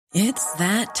It's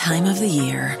that time of the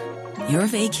year. Your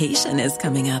vacation is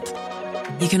coming up.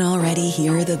 You can already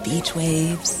hear the beach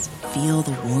waves, feel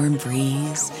the warm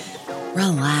breeze,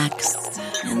 relax,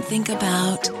 and think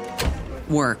about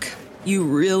work. You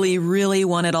really, really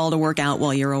want it all to work out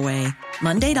while you're away.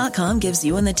 Monday.com gives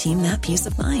you and the team that peace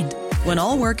of mind. When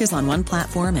all work is on one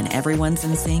platform and everyone's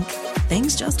in sync,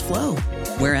 things just flow.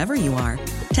 Wherever you are,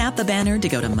 tap the banner to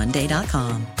go to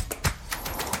Monday.com.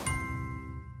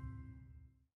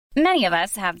 Many of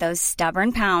us have those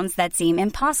stubborn pounds that seem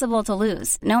impossible to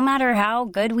lose, no matter how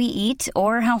good we eat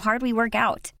or how hard we work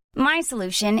out. My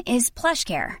solution is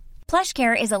PlushCare.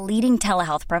 PlushCare is a leading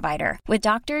telehealth provider with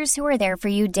doctors who are there for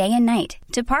you day and night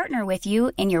to partner with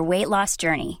you in your weight loss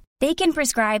journey. They can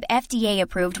prescribe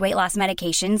FDA-approved weight loss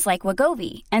medications like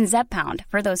Wegovy and Zepbound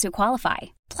for those who qualify.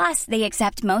 Plus, they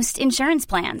accept most insurance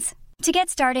plans. To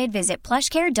get started, visit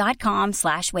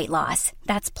plushcare.com/weightloss.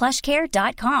 That's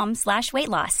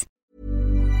plushcare.com/weightloss.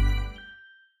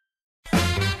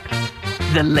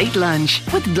 The Late Lunch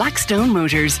with Blackstone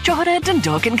Motors, Drogheda,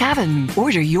 Dundalk and Cavan.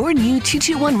 Order your new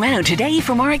 221 Renault today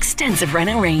from our extensive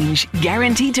Renault range.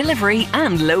 Guaranteed delivery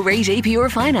and low-rate APR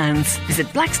finance. Visit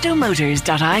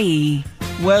blackstonemotors.ie.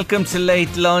 Welcome to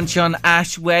Late Lunch on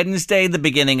Ash Wednesday, the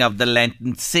beginning of the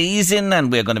Lenten season,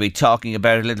 and we're going to be talking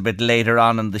about it a little bit later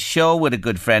on in the show with a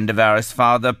good friend of ours,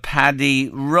 Father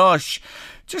Paddy Rush.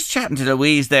 Just chatting to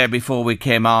Louise there before we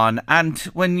came on, and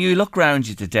when you look round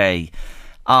you today,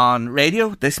 on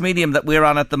radio, this medium that we're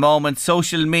on at the moment,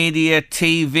 social media,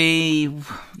 TV,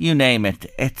 you name it,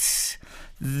 it's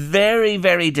very,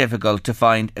 very difficult to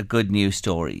find a good news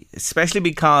story, especially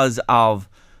because of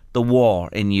the war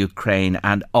in Ukraine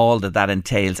and all that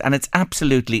entails, and it's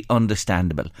absolutely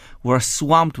understandable. We're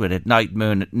swamped with it night,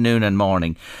 noon and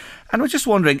morning. And we're just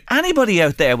wondering, anybody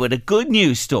out there with a good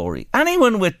news story,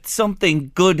 anyone with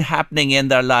something good happening in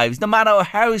their lives, no matter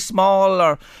how small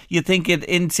or you think it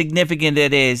insignificant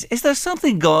it is there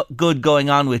something good going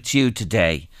on with you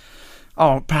today?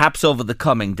 Or perhaps over the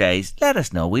coming days? Let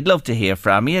us know. We'd love to hear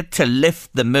from you to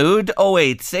lift the mood.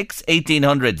 086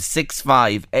 1800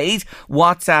 658.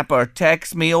 WhatsApp or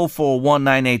text me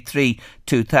 041983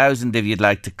 2000 if you'd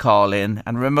like to call in.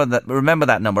 And remember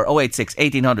that number, 086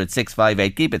 1800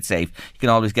 658. Keep it safe. You can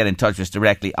always get in touch with us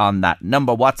directly on that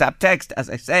number. WhatsApp, text, as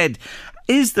I said.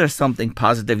 Is there something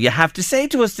positive you have to say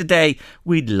to us today?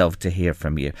 We'd love to hear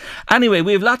from you. Anyway,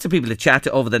 we have lots of people to chat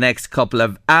to over the next couple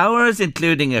of hours,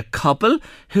 including a couple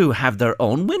who have their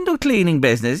own window cleaning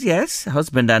business. Yes,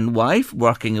 husband and wife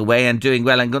working away and doing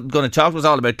well. I'm going to talk to us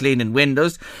all about cleaning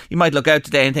windows. You might look out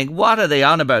today and think, what are they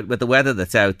on about with the weather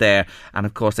that's out there? And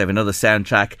of course, I have another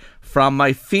soundtrack from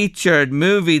my featured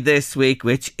movie this week,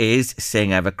 which is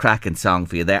Sing. I have a cracking song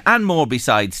for you there, and more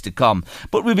besides to come.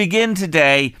 But we begin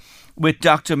today with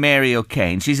Dr. Mary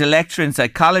O'Kane. She's a lecturer in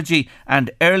psychology and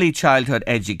early childhood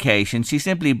education. She's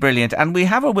simply brilliant. And we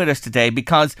have her with us today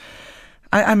because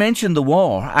I mentioned the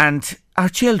war and our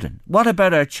children. What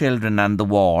about our children and the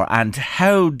war? And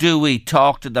how do we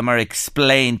talk to them or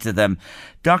explain to them?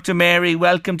 Dr. Mary,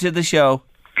 welcome to the show.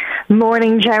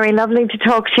 Morning, Jerry. Lovely to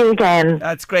talk to you again.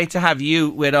 It's great to have you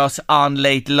with us on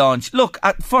Late Lunch. Look,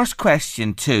 first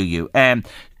question to you.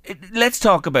 Let's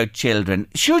talk about children.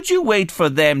 Should you wait for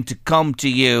them to come to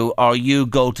you or you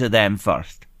go to them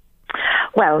first?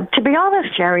 Well, to be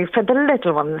honest, Jerry, for the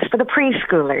little ones, for the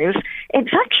preschoolers,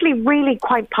 it's actually really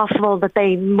quite possible that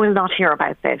they will not hear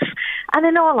about this. And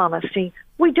in all honesty,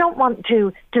 we don't want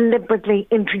to deliberately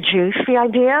introduce the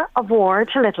idea of war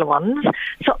to little ones.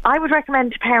 So I would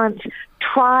recommend to parents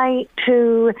try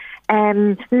to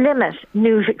limit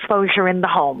news exposure in the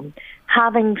home.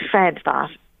 Having said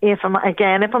that, if I'm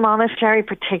honest, Jerry,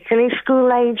 particularly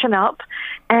school age and up,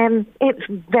 it's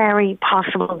very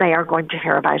possible they are going to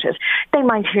hear about it. They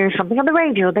might hear something on the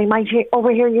radio. They might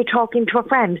overhear you talking to a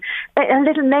friend. A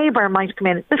little neighbour might come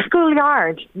in. The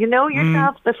schoolyard, you know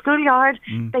yourself, the schoolyard,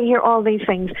 they hear all these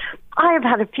things. I have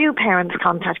had a few parents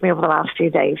contact me over the last few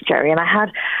days, Jerry, and I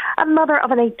had a mother of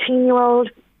an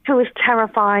 18-year-old who was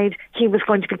terrified he was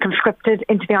going to be conscripted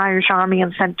into the Irish Army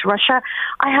and sent to Russia.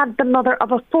 I had the mother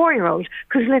of a 4-year-old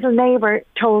whose little neighbour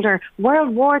told her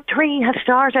World War III has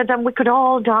started and we could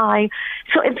all die.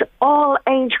 So it's all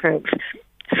age groups.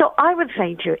 So I would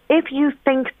say to you, if you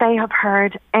think they have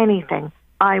heard anything,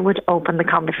 I would open the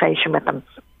conversation with them.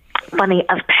 Funny,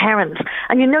 as parents,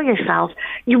 and you know yourself,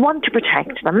 you want to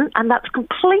protect them, and that's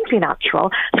completely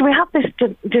natural. So we have this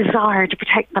desire to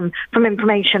protect them from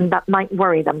information that might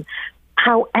worry them.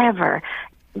 However,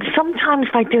 sometimes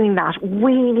by doing that,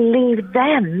 we leave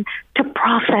them to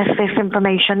process this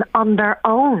information on their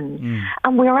own.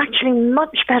 And we're actually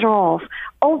much better off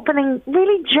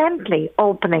really gently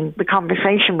opening the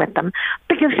conversation with them,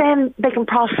 because then they can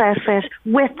process it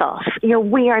with us.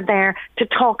 We are there to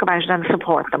talk about it and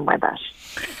support them with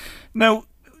it. Now,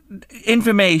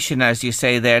 information, as you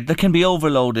say there can be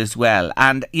overload as well.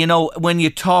 And, when you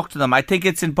talk to them, I think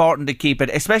it's important to keep it,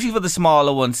 especially for the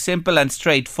smaller ones, simple and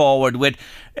straightforward with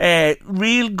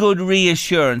real good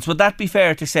reassurance. Would that be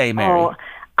fair to say, Mary? Oh,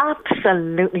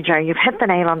 absolutely, Jerry. You've hit the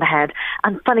nail on the head.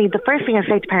 And funny, the first thing I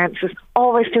say to parents is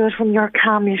always do it when you're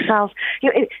calm yourself.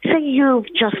 Say you've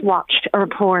just watched a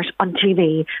report on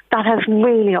TV that has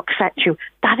really upset you.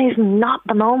 That is not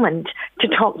the moment to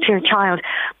talk to your child.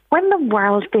 When the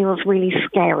world feels really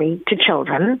scary to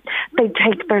children, they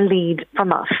take their lead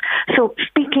from us. So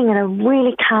speaking in a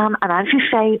really calm and, as you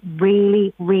say,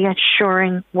 really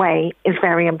reassuring way is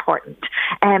very important.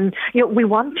 We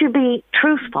want to be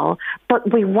truthful,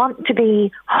 but we want to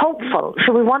be hopeful.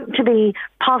 So we want to be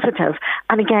positive.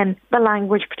 And again, the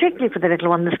language, particularly for the little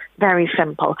ones, very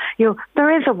simple.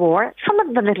 There is a war. Some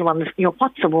of the little ones,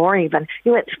 what's a war even?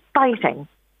 It's fighting.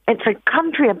 It's a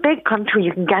country, a big country.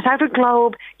 You can get out a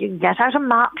globe, you can get out a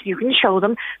map, you can show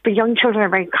them. The young children are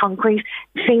very concrete.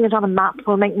 Seeing it on a map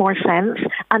will make more sense.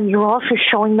 And you're also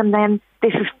showing them then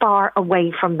this is far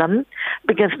away from them,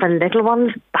 because for little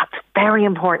ones, that's very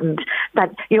important. That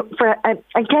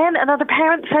again, another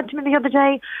parent said to me the other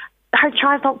day, her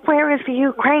child thought, where is the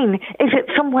Ukraine? Is it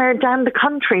somewhere down the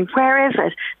country? Where is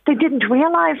it? They didn't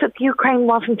realise that the Ukraine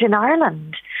wasn't in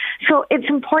Ireland. So it's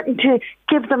important to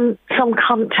give them some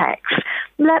context.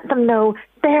 Let them know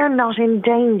they're not in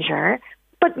danger.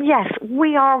 But yes,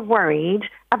 we are worried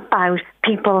about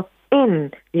people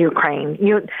in Ukraine.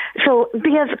 So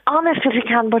be as honest as you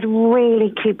can, but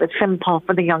really keep it simple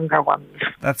for the younger ones.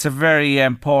 That's a very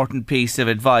important piece of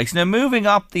advice. Now, moving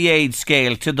up the age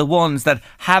scale to the ones that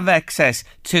have access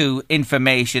to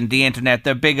information, the internet,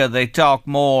 they're bigger, they talk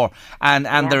more, and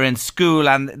they're in school,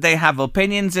 and they have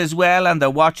opinions as well, and they're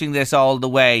watching this all the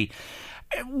way.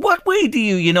 What way do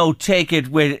you, take it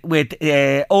with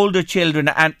older children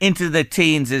and into the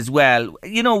teens as well?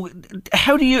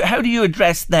 How do you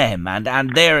address them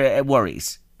and their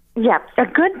worries? Yeah, a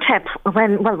good tip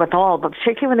with all, but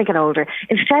particularly when they get older,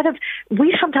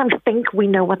 we sometimes think we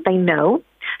know what they know.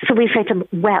 So we say to them,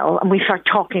 and we start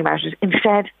talking about it.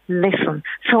 Instead, listen.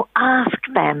 So ask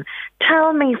them,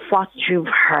 tell me what you've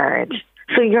heard.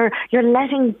 So you're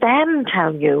letting them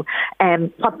tell you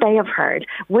what they have heard.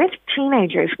 With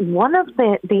teenagers, one of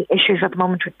the issues at the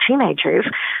moment with teenagers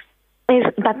is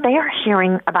that they are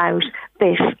hearing about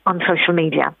this on social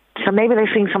media. So maybe they're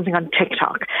seeing something on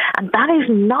TikTok, and that is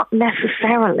not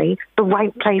necessarily the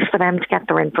right place for them to get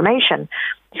their information.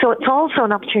 So it's also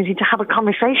an opportunity to have a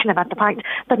conversation about the fact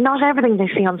that not everything they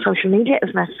see on social media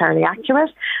is necessarily accurate.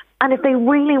 And if they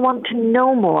really want to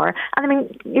know more, and I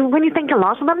mean, when you think a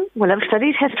lot of them will have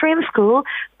studied history in school,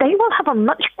 they will have a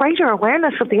much greater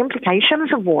awareness of the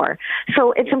implications of war.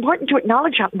 So it's important to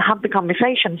acknowledge that and have the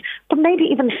conversations, but maybe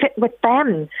even sit with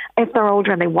them if they're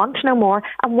older and they want to know more,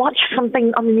 and watch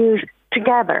something on the news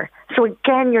together. So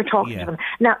again, you're talking to them.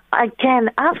 Now, again,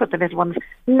 as with the little ones,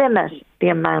 limit the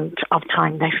amount of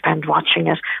time they spend watching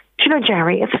it. Do you know,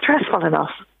 Jerry, it's stressful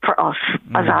enough for us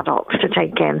as adults to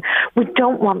take in. We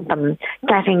don't want them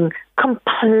getting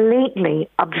completely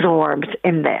absorbed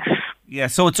in this. Yeah,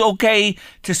 so it's okay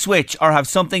to switch or have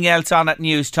something else on at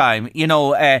news time,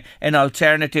 an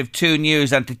alternative to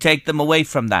news, and to take them away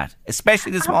from that,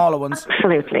 especially the smaller ones.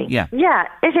 Absolutely. Yeah,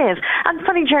 it is. And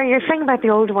funny, Jerry, you're saying about the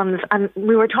older ones, and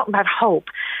we were talking about hope.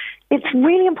 It's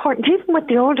really important, even with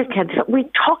the older kids, that we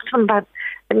talk to them about,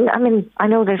 I mean, I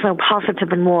know there's no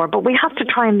positive in war, but we have to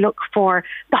try and look for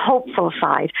the hopeful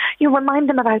side. You remind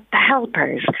them about the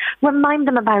helpers. Remind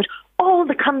them about all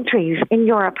the countries in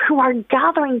Europe who are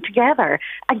gathering together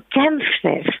against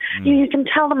this. You can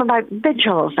tell them about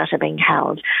vigils that are being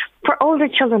held. For older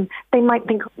children, they might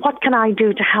think, what can I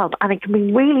do to help? And it can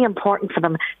be really important for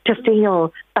them to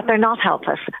feel that they're not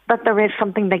helpless, that there is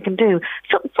something they can do.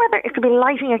 So whether it could be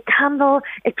lighting a candle,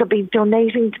 it could be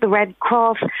donating to the Red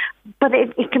Cross, but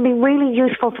it can be really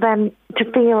useful for them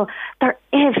to feel there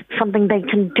is something they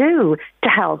can do to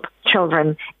help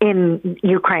children in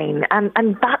Ukraine, and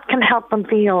that can help them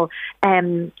feel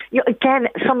again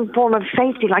some form of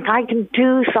safety, like I can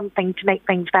do something to make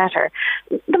things better.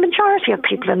 The majority of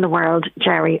people in the world,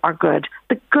 Jerry, are good.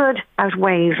 The good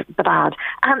outweighs the bad,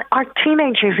 and our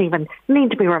teenagers even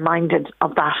need to be reminded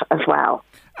of that as well.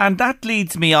 And that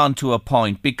leads me on to a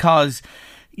point, because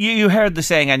You heard the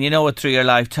saying, and you know it through your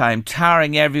lifetime,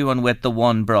 tarring everyone with the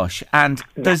one brush. And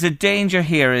there's a danger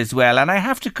here as well. And I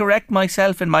have to correct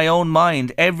myself in my own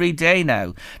mind every day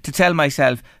now to tell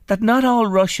myself that not all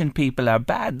Russian people are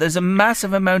bad. There's a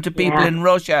massive amount of people in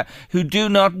Russia who do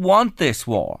not want this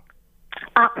war.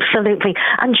 Absolutely.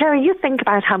 And Jerry, you think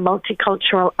about how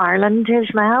multicultural Ireland is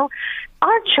now.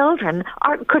 Our children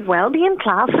could well be in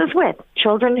classes with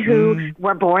children who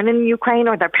were born in Ukraine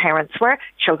or their parents were,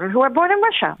 children who were born in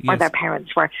Russia or their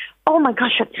parents were. Oh my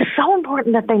gosh, it's so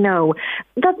important that they know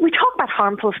that we talk about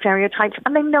harmful stereotypes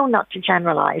and they know not to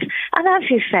generalise. And as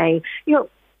you say, you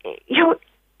know,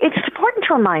 it's important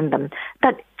to remind them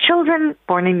that children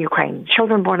born in Ukraine,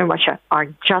 children born in Russia are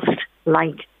just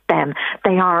like them.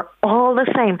 They are all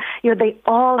the same. You know, they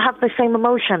all have the same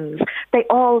emotions. They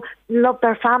all love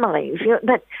their families. You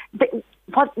know,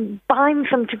 what binds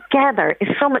them together is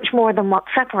so much more than what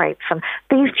separates them.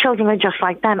 These children are just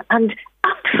like them. And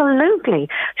absolutely,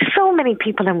 so many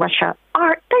people in Russia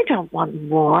they don't want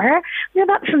war. You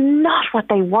know, that's not what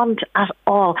they want at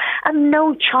all. And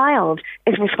no child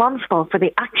is responsible for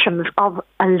the actions of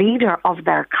a leader of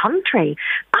their country.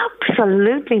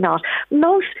 Absolutely not.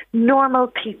 Most normal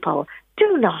people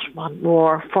do not want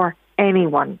war for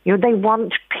anyone. You know, they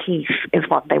want peace is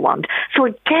what they want. So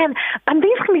again, and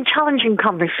these can be challenging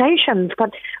conversations,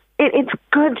 but it's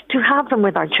good to have them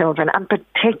with our children and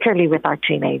particularly with our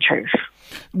teenagers.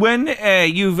 When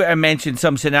you've mentioned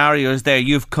some scenarios there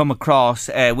you've come across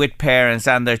with parents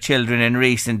and their children in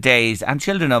recent days, and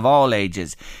children of all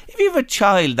ages, if you have a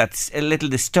child that's a little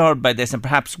disturbed by this and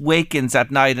perhaps wakens at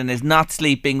night and is not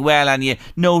sleeping well and you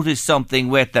notice something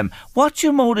with them, what's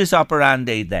your modus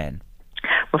operandi then?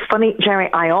 Well, funny,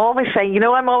 Jerry, I always say, you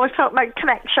know, I'm always talking about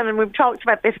connection, and we've talked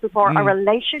about this before, our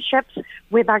relationships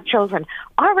with our children.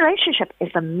 Our relationship is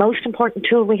the most important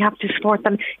tool we have to support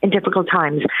them in difficult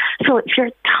times. So it's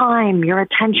your time, your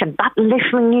attention, that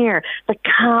listening ear, the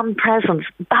calm presence,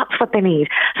 that's what they need.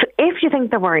 So if you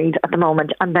think they're worried at the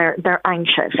moment and they're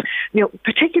anxious, you know,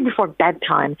 particularly before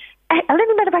bedtime, a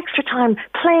little bit of extra time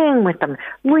playing with them,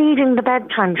 reading the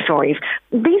bedtime stories.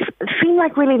 These seem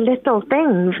like really little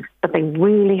things, but they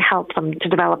really help them to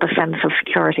develop a sense of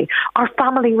security. Our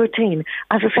family routine,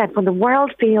 as I said, when the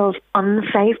world feels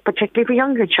unsafe, particularly for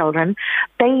younger children,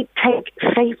 they take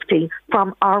safety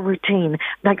from our routine.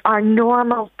 Like our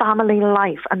normal family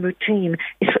life and routine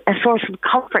is a source of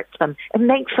comfort to them. It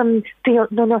makes them feel,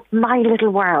 no, my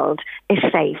little world is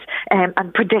safe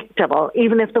and predictable,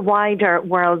 even if the wider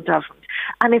world doesn't.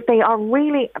 And if they are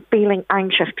really feeling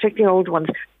anxious, particularly old ones,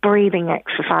 breathing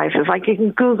exercises, like you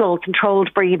can Google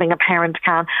controlled breathing, a parent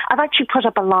can. I've actually put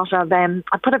up a lot of them.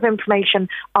 I put up information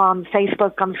on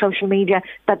Facebook, on social media,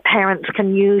 that parents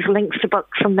can use, links to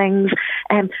books and things.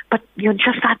 But you know,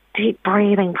 just that deep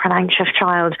breathing for an anxious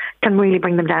child can really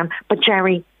bring them down. But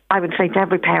Jerry, I would say to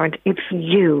every parent, it's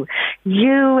you.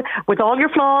 You, with all your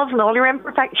flaws and all your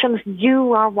imperfections,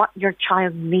 you are what your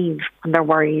child needs when they're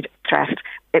worried, stressed.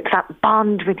 It's that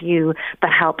bond with you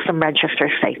that helps them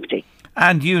register safety.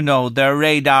 And you know, their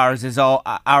radars are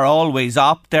always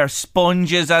up. They're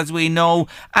sponges, as we know.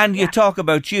 And you talk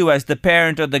about you as the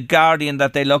parent or the guardian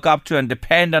that they look up to and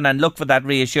depend on and look for that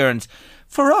reassurance.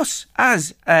 For us,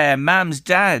 as mums,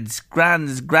 dads,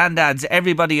 grands, granddads,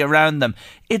 everybody around them,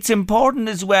 it's important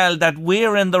as well that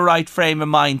we're in the right frame of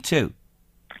mind too.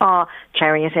 Oh,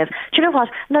 Jerry, it is. Do you know what?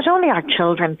 Not only our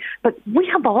children, but we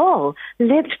have all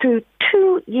lived through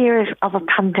 2 years of a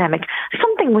pandemic,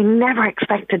 something we never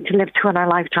expected to live through in our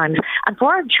lifetimes. And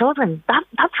for our children,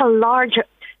 that's a large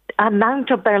amount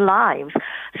of their lives.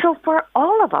 So for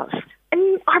all of us,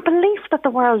 and our belief that the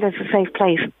world is a safe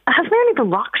place has nearly been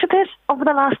rocked a bit over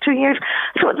the last 2 years.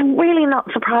 So it's really not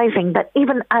surprising that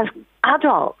even as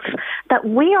adults, that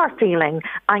we are feeling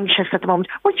anxious at the moment.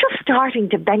 We're just starting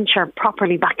to venture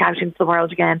properly back out into the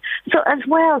world again. So as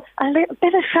well, a little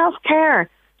bit of self-care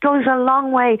goes a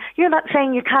long way. You're not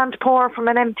saying you can't pour from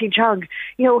an empty jug.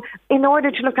 You know, in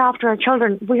order to look after our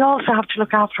children, we also have to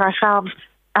look after ourselves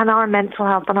and our mental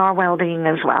health and our well-being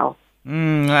as well.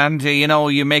 And you know,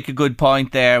 you make a good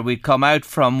point there. We come out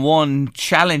from one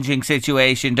challenging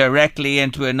situation directly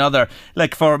into another.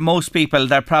 Like for most people,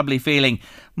 they're probably feeling,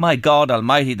 my God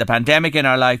almighty, the pandemic in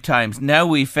our lifetimes, now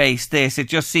we face this. It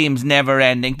just seems never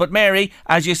ending. But Mary,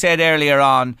 as you said earlier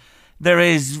on, there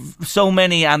is so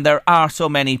many and there are so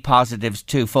many positives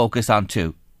to focus on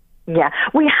too. Yeah,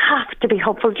 we have to be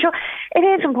hopeful. It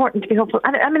is important to be hopeful.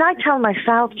 And I mean, I tell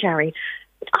myself, Jerry,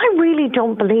 I really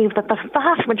don't believe that the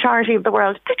vast majority of the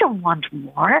world, they don't want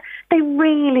war. They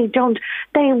really don't.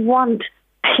 They want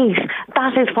peace.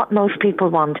 That is what most people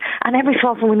want. And every so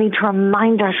often we need to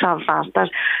remind ourselves that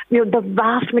the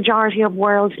vast majority of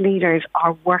world's leaders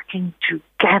are working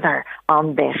together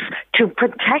on this to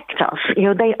protect us.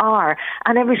 They are.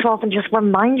 And every so often just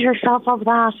remind yourself of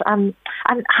that and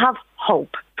have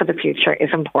hope for the future is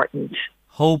important.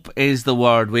 Hope is the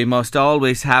word. We must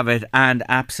always have it and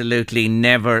absolutely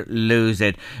never lose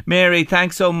it. Mary,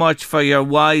 thanks so much for your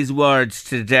wise words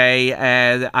today.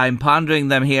 I'm pondering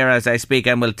them here as I speak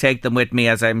and will take them with me,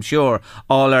 as I'm sure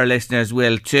all our listeners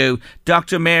will too.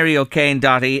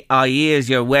 drmaryo'kane.ie is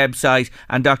your website,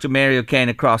 and Dr. Mary O'Kane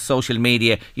across social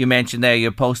media. You mentioned there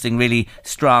you're posting really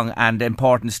strong and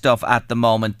important stuff at the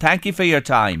moment. Thank you for your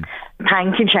time.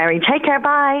 Thank you, Jerry. Take care.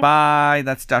 Bye. Bye.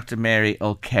 That's Dr. Mary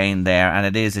O'Kane there, and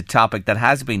it is a topic that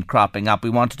has been cropping up.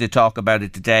 We wanted to talk about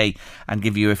it today and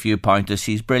give you a few pointers.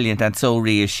 She's brilliant and so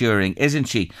reassuring, isn't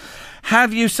she?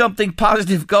 Have you something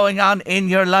positive going on in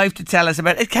your life to tell us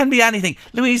about? It can be anything.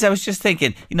 Louise, I was just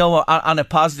thinking, on a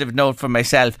positive note for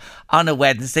myself, on a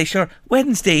Wednesday, sure,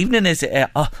 Wednesday evening is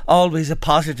always a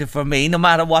positive for me, no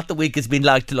matter what the week has been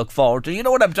like to look forward to. You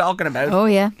know what I'm talking about? Oh,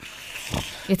 yeah.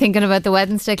 You're thinking about the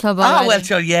Wednesday Club already? Oh, well,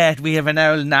 sure, yeah. We have an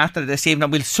owl natter this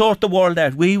evening. We'll sort the world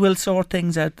out. We will sort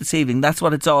things out this evening. That's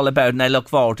what it's all about, and I look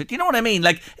forward to it. You know what I mean?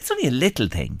 Like, it's only a little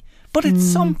thing, but it's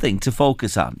something to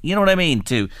focus on. You know what I mean?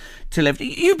 To live.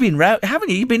 You've been round, haven't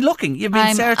you? You've been looking. You've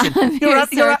been searching. You're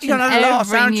at a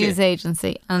loss, aren't you? Every news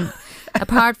agency. And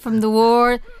apart from the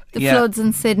war, the floods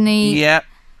in Sydney... Yeah.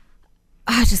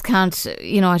 I just can't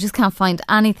find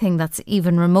anything that's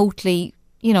even remotely...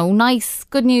 nice,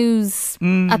 good news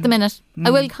at the minute.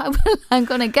 I'm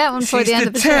going to get one for the end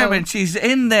of the show. She's determined. She's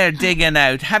in there digging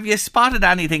out. Have you spotted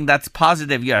anything that's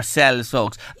positive yourselves,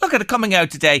 folks? Look at it coming out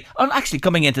today. Actually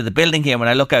coming into the building here when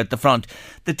I look out the front.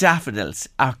 The daffodils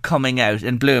are coming out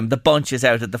in bloom. The bunches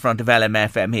out at the front of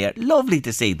LMFM here. Lovely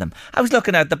to see them. I was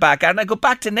looking out the back and I go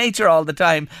back to nature all the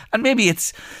time, and maybe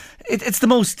it's the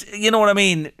most,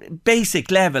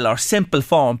 basic level or simple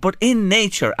form, but in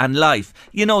nature and life,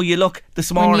 you look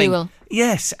this morning. Renewal.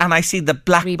 Yes, and I see the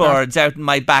blackbirds out in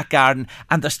my back garden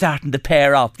and they're starting to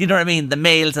pair up. You know what I mean? The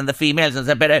males and the females. There's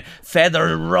a bit of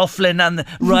feather ruffling and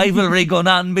rivalry going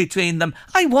on between them.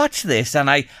 I watch this and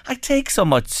I take so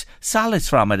much solace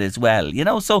from it as well.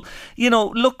 So,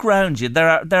 look round you.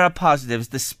 There are positives.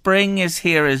 The spring is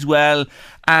here as well.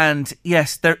 And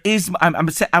yes, there is.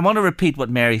 I want to repeat what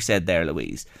Mary said there,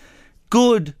 Louise.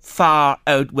 Good far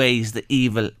outweighs the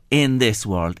evil in this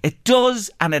world. It does,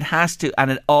 and it has to,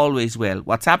 and it always will.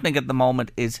 What's happening at the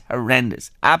moment is horrendous.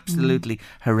 Absolutely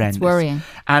horrendous. It's worrying.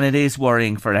 And it is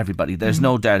worrying for everybody. There's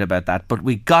no doubt about that. But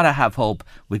we got to have hope.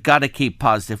 We got to keep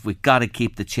positive. We got to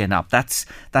keep the chin up. That's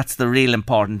the real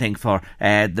important thing for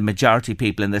the majority of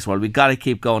people in this world. We got to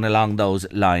keep going along those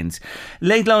lines.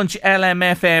 Late Lunch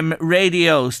LMFM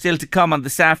Radio still to come on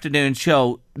this afternoon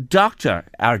show.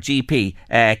 Our GP,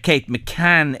 Kate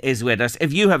McCann is with us.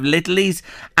 If you have littlies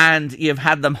and you've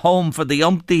had them home for the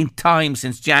umpteenth time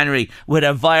since January with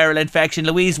a viral infection,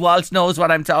 Louise Walsh knows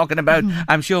what I'm talking about.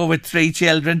 I'm sure with 3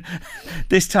 children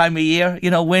this time of year,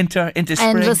 winter into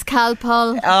spring. Endless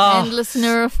Calpol, endless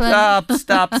Nurofen.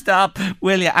 Stop,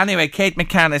 will you? Anyway, Kate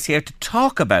McCann is here to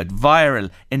talk about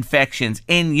viral infections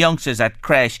in youngsters at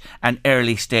creche and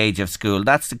early stage of school.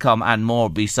 That's to come and more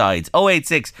besides.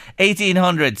 086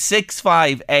 1800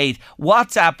 658.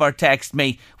 WhatsApp or text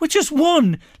me with just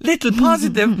one little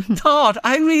positive thought.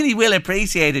 I really will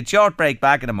appreciate it. Short break,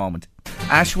 back in a moment.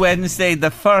 Ash Wednesday,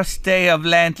 the first day of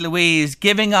Lent. Louise,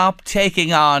 giving up,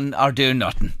 taking on, or doing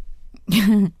nothing?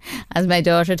 As my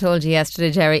daughter told you yesterday,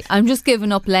 Jerry, I'm just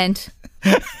giving up Lent.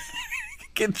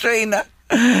 Katrina.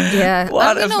 Yeah,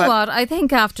 and you know what? I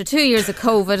think after 2 years of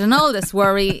COVID and all this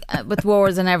worry with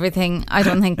wars and everything, I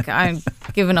don't think I'm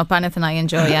giving up anything I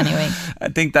enjoy anyway. I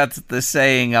think that's the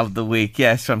saying of the week,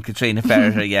 yes, from Katrina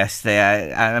Ferreter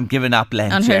yesterday. I'm giving up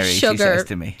Lent, and Jerry, her sugar, she says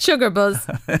to me. Sugar buzz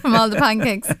from all the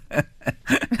pancakes.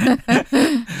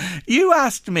 You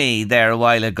asked me there a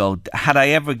while ago, had I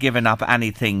ever given up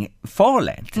anything for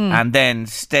Lent and then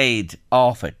stayed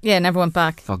off it? Yeah, never went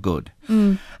back. For good.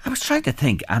 I was trying to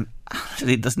think, and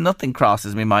actually there's nothing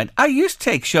crosses my mind. I used to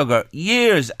take sugar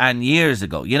years and years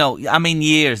ago,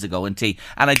 years ago in tea,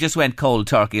 and I just went cold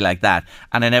turkey like that,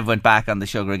 and I never went back on the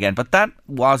sugar again. But that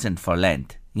wasn't for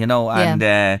Lent,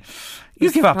 and you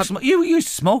gave up. You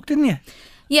smoked, didn't you?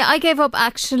 Yeah, I gave up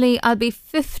actually. I'll be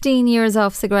 15 years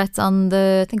off cigarettes on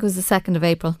I think it was the 2nd of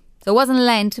April. So it wasn't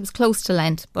Lent, it was close to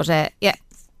Lent. But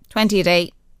 20 a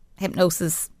day,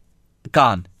 hypnosis.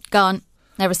 Gone,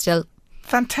 never still.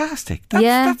 Fantastic.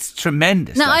 That's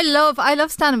tremendous. No, I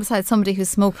love standing beside somebody who's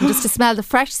smoking just to smell the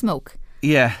fresh smoke.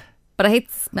 Yeah. But I hate,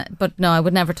 but no, I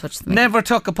would never touch them. Never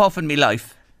took a puff in my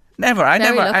life. Never.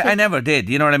 I never did.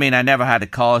 You know what I mean? I never had a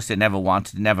cause. It never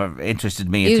wanted. Never interested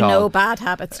me at all. You know bad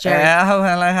habits, Jerry.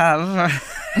 Well, I have.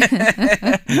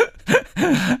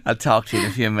 I'll talk to you in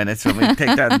a few minutes when we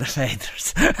take down the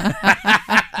feathers.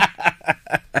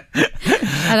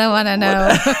 I don't want to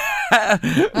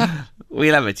know.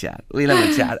 We'll have a chat.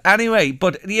 Anyway,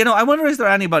 but, I wonder, is there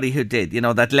anybody who did,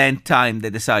 that Lent time they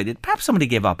decided, perhaps somebody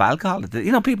gave up alcohol.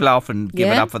 People often give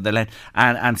it up for the Lent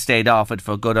and stayed off it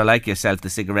for good, or like yourself, the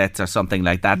cigarettes or something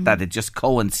like that, that it just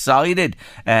coincided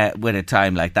with a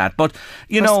time like that. But,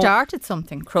 or started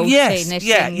something, crochet, knitting.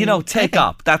 Yeah, take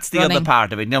up. That's the other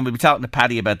part of it. We'll be talking to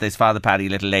Paddy about this, Father Paddy, a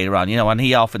little later on, and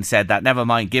he often said that, never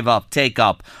mind, give up, take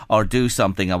up, or do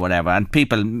something or whatever. And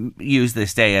people use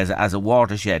this day as a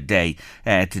watershed day.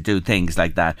 To do things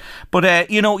like that.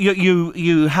 But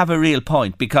you have a real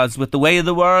point, because with the way of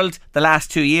the world the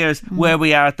last 2 years, where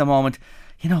we are at the moment,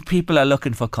 people are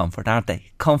looking for comfort, aren't they?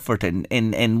 Comfort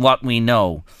in what we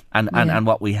know and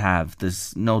what we have.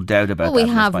 There's no doubt about that. We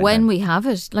have when we have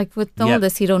it. Like with all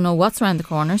this, you don't know what's around the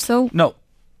corner. So No,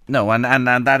 and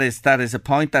that is a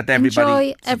point that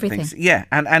everybody enjoy everything. Thinks,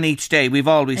 and each day we've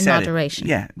always in said moderation.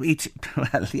 Yeah.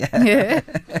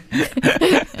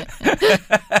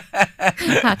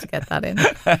 Had to get that in.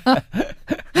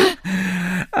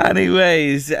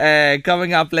 Anyways,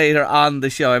 coming up later on the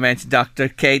show, I mentioned Dr.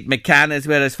 Kate McCann is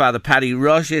with us. Father Paddy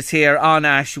Rush is here on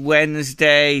Ash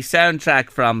Wednesday. Soundtrack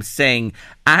from Sing.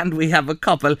 And we have a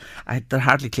couple. They're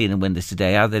hardly cleaning windows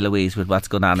today, are they, Louise, with what's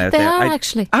going on out there? They are,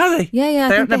 actually. Are they? Yeah. I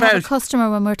think they have a customer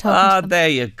when we're talking to them. There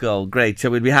you go. Great. So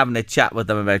we'll be having a chat with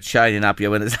them about shining up your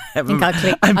windows. I think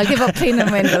I'll give up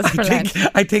cleaning windows for Lent.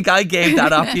 I think I gave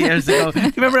that up years ago. Do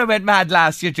you remember I went mad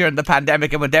last year during the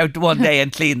pandemic and went out one day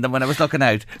and cleaned them when I was looking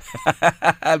out?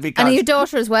 And your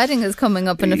daughter's wedding is coming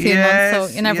up in a few months, so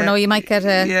you never know. You might get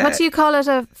what do you call it?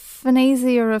 A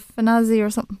Fenazi or a Fenazi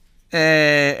or something?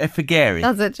 A Figari.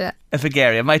 That's it, yeah. A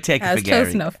Figari. I might take a Figari.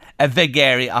 Close enough. A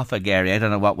Figari off a Figari. I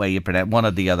don't know what way you pronounce one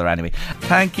or the other anyway.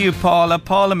 Thank you, Paula.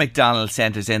 Paula McDonald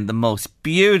sent us in the most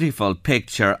beautiful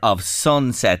picture of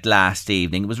sunset last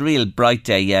evening. It was a real bright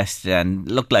day yesterday and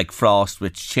looked like frost,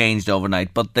 which changed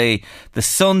overnight. But the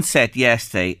sunset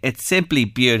yesterday, it's simply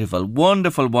beautiful.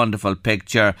 Wonderful, wonderful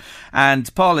picture. And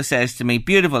Paula says to me,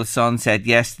 beautiful sunset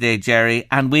yesterday, Jerry,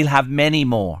 and we'll have many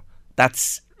more.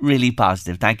 That's really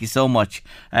positive. Thank you so much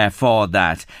for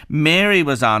that. Mary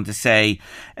was on to say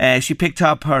she picked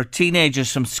up her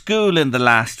teenagers from school in the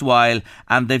last while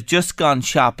and they've just gone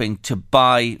shopping to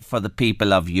buy for the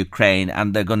people of Ukraine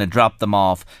and they're going to drop them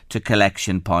off to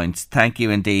collection points. Thank you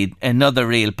indeed. Another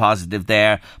real positive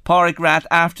there. Pádraig Rath,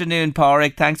 afternoon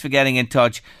Pádraig. Thanks for getting in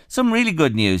touch. Some really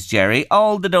good news, Jerry.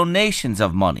 All the donations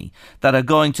of money that are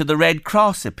going to the Red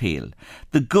Cross appeal,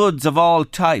 the goods of all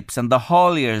types and the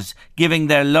hauliers giving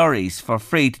their lorries for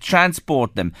free to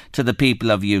transport them to the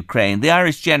people of Ukraine. The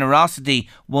Irish generosity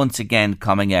once again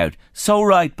coming out. So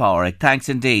right, Pádraig. Thanks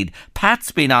indeed.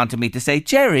 Pat's been on to me to say,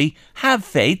 Jerry, have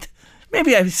faith.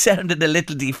 Maybe I sounded a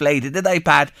little deflated, did I,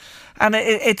 Pat? And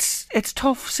it's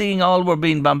tough seeing all we're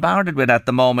being bombarded with at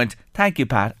the moment. Thank you,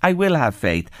 Pat. I will have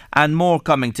faith. And more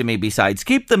coming to me besides.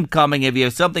 Keep them coming if you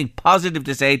have something positive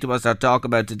to say to us or talk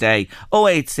about today.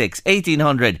 086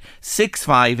 1800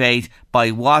 658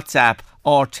 by WhatsApp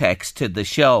or text to the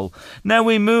show. Now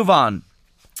we move on.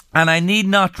 And I need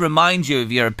not remind you,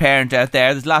 if you're a parent out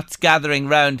there, there's lots gathering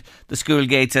round the school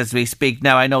gates as we speak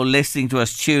now. I know listening to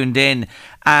us tuned in,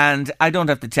 and I don't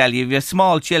have to tell you, if you have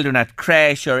small children at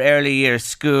creche or early years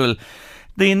school,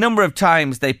 the number of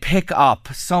times they pick up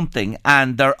something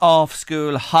and they're off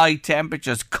school, high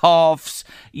temperatures, coughs,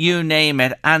 you name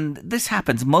it. And this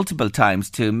happens multiple times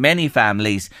to many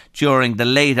families during the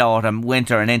late autumn,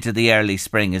 winter and into the early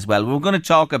spring as well. We're going to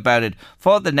talk about it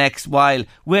for the next while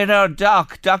with our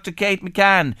doc, Dr. Kate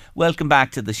McCann. Welcome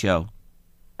back to the show.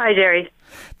 Hi, Jerry.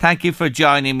 Thank you for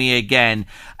joining me again.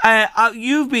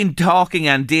 You've been talking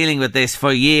and dealing with this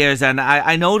for years, and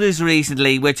I noticed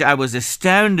recently, which I was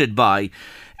astounded by,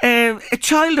 a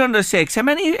child under 6, how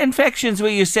many infections were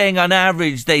you saying on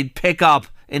average they'd pick up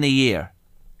in a year?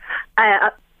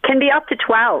 Can be up to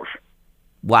 12.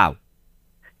 Wow.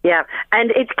 Yeah,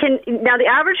 and now the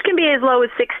average can be as low as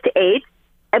 6 to 8,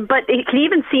 but it can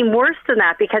even seem worse than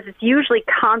that because it's usually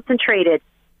concentrated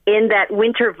in that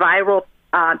winter viral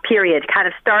period, kind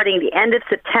of starting the end of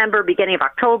September, beginning of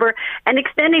October, and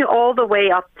extending all the way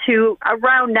up to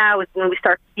around now is when we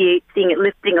start seeing it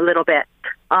lifting a little bit.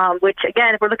 which,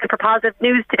 again, if we're looking for positive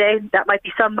news today, that might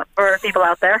be some for people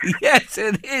out there. Yes,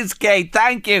 it is, Kate.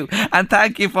 Thank you. And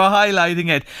thank you for highlighting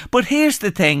it. But here's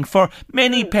the thing. For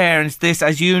many parents, this,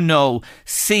 as you know,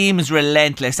 seems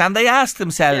relentless. And they ask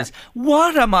themselves,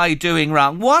 what am I doing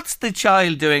wrong? What's the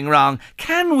child doing wrong?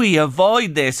 Can we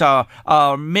avoid this or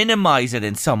minimise it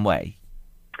in some way?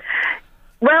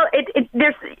 Well,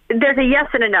 there's a yes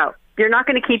and a no. You're not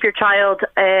going to keep your child,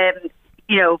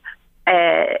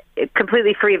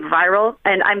 completely free of viral.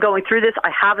 And I'm going through this. I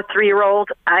have a 3-year-old.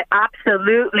 I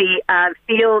absolutely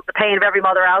feel the pain of every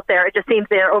mother out there. It just seems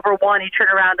they're over one, you turn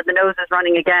around and the nose is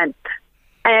running again.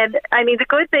 And I mean, the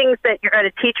good things that you're going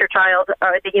to teach your child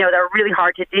are, they're really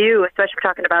hard to do, especially if we're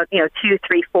talking about, 2,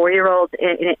 3, 4-year-olds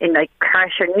in like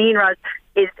crash or Ninras,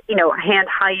 is, hand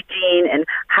hygiene and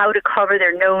how to cover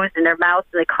their nose and their mouth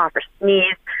when they cough or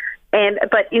sneeze.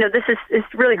 But this is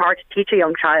really hard to teach a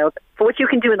young child. So what you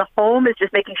can do in the home is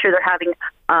just making sure they're having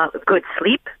good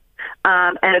sleep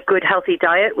and a good healthy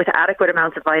diet with adequate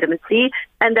amounts of vitamin C,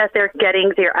 and that they're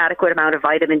getting their adequate amount of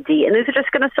vitamin D. And these are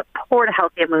just going to support a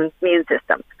healthy immune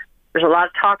system. There's a lot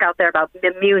of talk out there about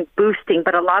immune boosting,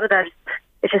 but a lot of that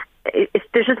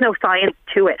there's just no science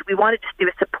to it. We want to just do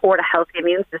is support a healthy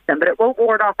immune system, but it won't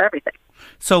ward off everything.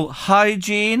 So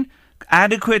hygiene,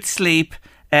 adequate sleep,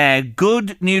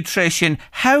 good nutrition.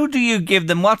 How do you give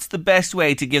them, what's the best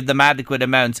way to give them adequate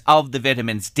amounts of the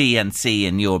vitamins D and C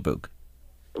in your book?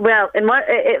 Well,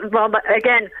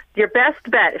 again, your best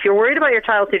bet, if you're worried about your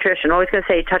child's nutrition, I'm always going to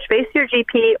say touch base with your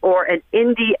GP or an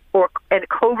Indie or a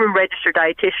COVRU registered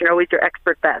dietitian are always your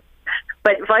expert bet.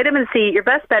 But vitamin C, your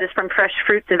best bet is from fresh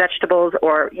fruits and vegetables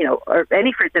or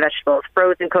any fruits and vegetables,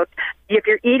 frozen, cooked. If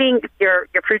you're eating your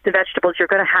fruits and vegetables, you're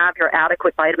going to have your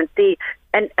adequate vitamin C.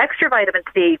 And extra vitamin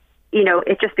C,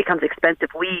 it just becomes expensive.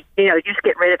 You just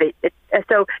get rid of it.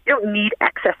 So you don't need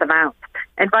excess amounts.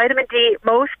 And vitamin D,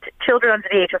 most children under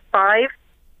the age of 5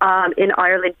 in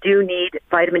Ireland do need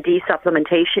vitamin D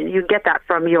supplementation. You can get that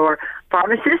from your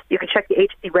pharmacist. You can check the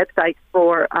HSE website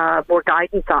for more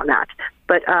guidance on that.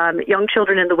 But young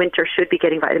children in the winter should be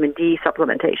getting vitamin D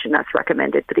supplementation. That's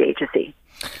recommended for the HSE.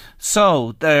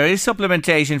 So there is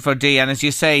supplementation for D, and as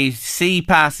you say, C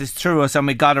passes through us and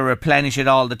we got to replenish it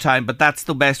all the time, but that's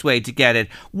the best way to get it.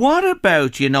 What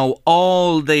about,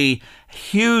 all the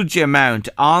huge amount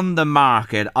on the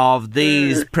market of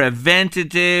these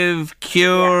preventative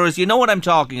cures? You know what I'm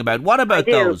talking about. What about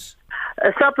those?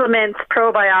 Supplements,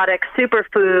 probiotics,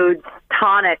 superfoods,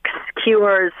 tonics,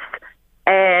 cures.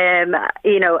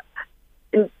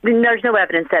 There's no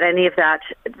evidence that any of that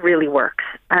really works.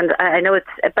 And I know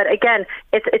but again,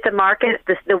 it's a market.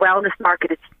 The wellness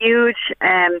market is huge.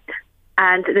 And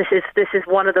this is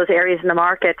one of those areas in the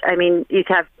market. I mean, you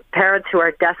have parents who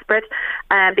are desperate,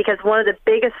 because one of the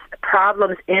biggest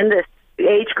problems in this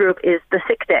age group is the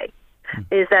sick day.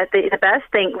 Is that the best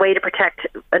way to protect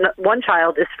one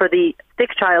child is for the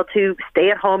sick child to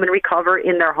stay at home and recover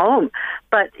in their home.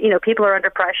 But, people are under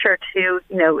pressure to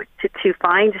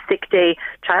find sick day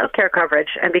childcare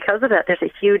coverage. And because of that, there's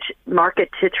a huge market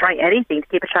to try anything to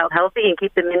keep a child healthy and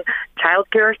keep them in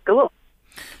childcare or school.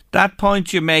 That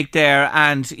point you make there,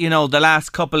 and the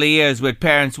last couple of years with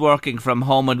parents working from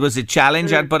home, it was a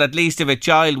challenge. But at least if a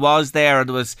child was there,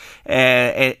 there was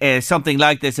something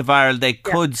like this viral, they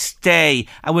could stay.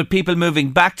 And with people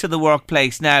moving back to the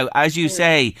workplace now, as you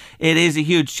say, it is a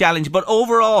huge challenge. But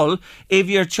overall, if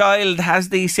your child has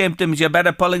these symptoms, you're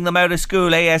better pulling them out of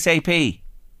school ASAP.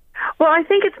 Well, I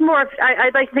think it's more,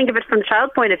 I'd like to think of it from the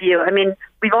child's point of view. I mean,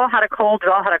 we've all had a cold,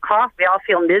 we've all had a cough, we all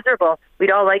feel miserable.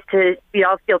 We all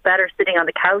feel better sitting on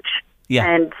the couch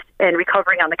and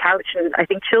recovering on the couch. And I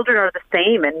think children are the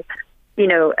same. And,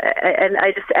 and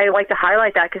I like to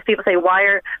highlight that because people say,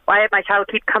 why did my child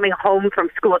keep coming home from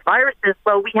school with viruses?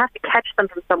 Well, we have to catch them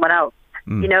from someone else.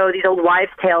 These old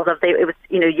wives' tales of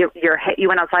you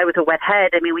went outside with a wet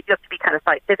head. I mean, we do have to be kind of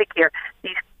scientific here.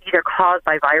 These are caused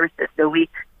by viruses. So we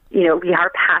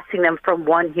are passing them from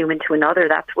one human to another.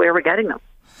 That's where we're getting them.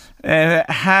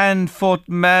 Hand, foot,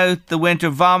 mouth, the winter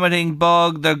vomiting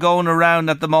bug, they're going around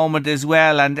at the moment as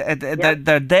well, and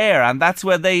they're there, and that's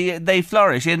where they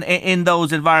flourish in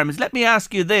those environments. Let me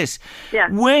ask you this.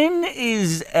 When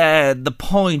is the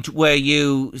point where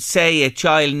you say a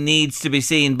child needs to be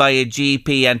seen by a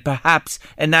GP and perhaps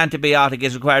an antibiotic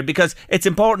is required? Because it's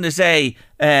important to say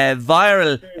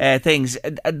viral things,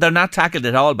 they're not tackled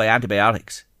at all by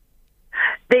antibiotics.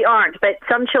 They aren't, but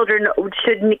some children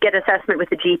shouldn't get assessment with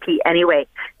the GP anyway.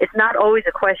 It's not always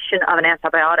a question of an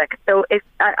antibiotic. So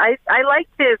I like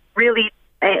to really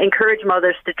encourage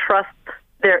mothers to trust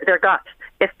their gut.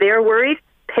 If they're worried,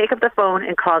 pick up the phone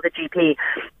and call the GP.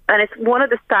 And it's one of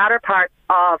the sadder parts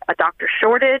of a doctor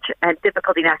shortage and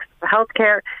difficulty in access to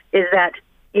healthcare is that,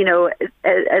 you know,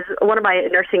 as one of my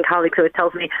nursing colleagues always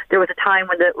tells me, there was a time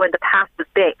when the path was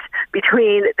baked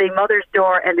between the mother's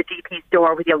door and the GP's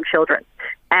door with young children.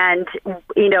 And,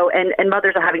 you know, and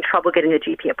mothers are having trouble getting a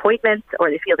GP appointments, or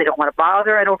they feel they don't want to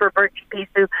bother an overburdened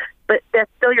GP. But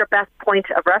that's still your best point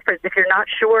of reference. If you're not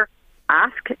sure,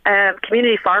 ask.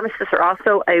 Community pharmacists are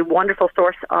also a wonderful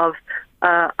source of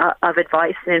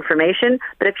advice and information.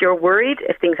 But if you're worried,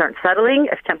 if things aren't settling,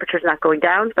 if temperature's not going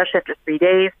down, especially after 3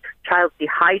 days, child's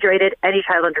dehydrated, any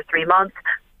child under 3 months,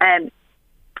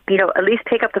 you know, at least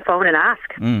pick up the phone and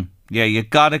ask. Yeah, you've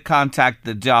got to contact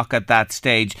the doc at that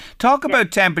stage. Talk about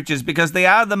temperatures, because they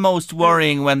are the most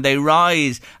worrying when they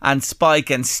rise and spike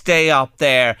and stay up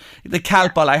there. The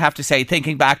Calpol, I have to say,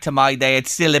 thinking back to my day,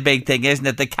 it's still a big thing, isn't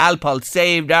it? The Calpol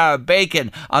saved our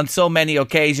bacon on so many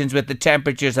occasions with the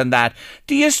temperatures and that.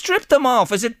 Do you strip them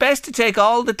off? Is it best to take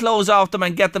all the clothes off them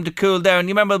and get them to cool down?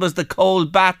 You remember it was the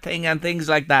cold bath thing and things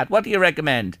like that. What do you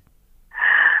recommend?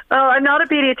 Oh, I'm not a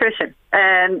pediatrician.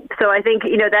 So I think,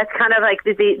 you know, that's kind of like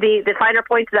the finer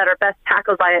points that are best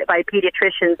tackled by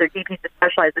pediatricians or GPs that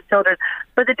specialize with children.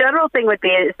 But the general thing would be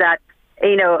is that,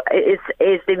 you know, is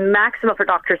the maximum for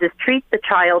doctors is treat the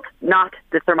child, not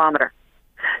the thermometer.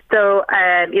 So,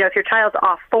 you know, if your child's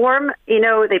off form, you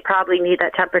know, they probably need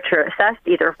that temperature assessed,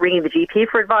 either ringing the GP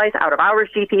for advice, out of hours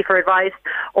GP for advice,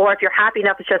 or if you're happy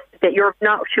enough it's just that you're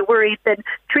not too worried, then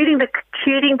treating the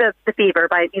fever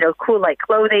by, you know, cool light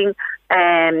clothing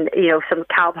and, you know, some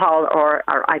Calpol or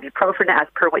ibuprofen as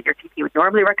per what your GP would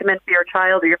normally recommend for your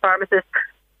child or your pharmacist,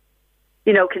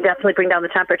 you know, can definitely bring down the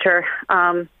temperature.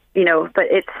 You know, but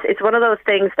it's one of those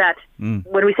things that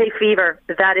when we say fever,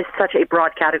 that is such a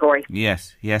broad category.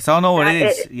 Yes. Oh, no, it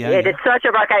is. It is such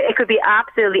a broad category. It could be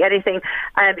absolutely anything.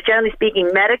 Generally speaking,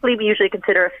 medically, we usually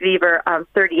consider a fever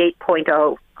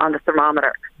 38.0 on the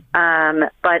thermometer.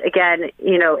 But again,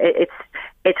 you know,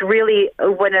 it's really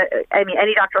when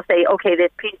any doctor will say, okay,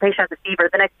 this patient has a fever.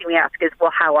 The next thing we ask is,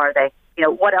 well, how are they? You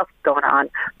know, what else is going on?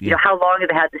 Yeah. You know, how long have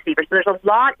they had the fever? So there's a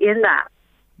lot in that.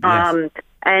 Yes.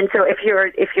 And so if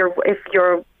you're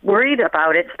worried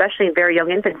about it, especially in very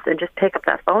young infants, then just pick up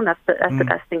that phone. That's the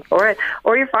best thing for it.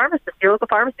 Or your pharmacist, your local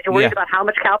pharmacist. You're worried about how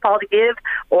much Calpol to give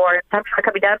or temperature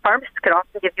coming down. Pharmacists can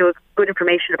often give you good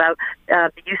information about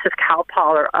the use of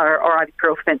Calpol or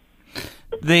ibuprofen.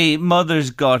 The mother's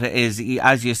gut is,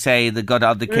 as you say, the gut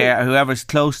of the care. Whoever's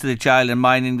close to the child and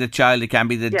minding the child, it can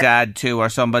be the dad too or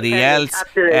somebody else.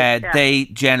 Absolutely. They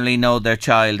generally know their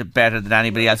child better than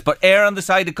anybody else. But err on the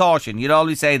side of caution. You'd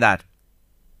always say that.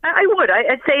 I would.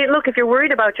 I'd say, look, if you're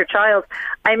worried about your child,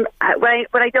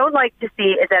 what I don't like to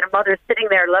see is that a mother's sitting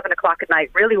there at 11 o'clock at night,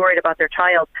 really worried about their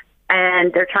child,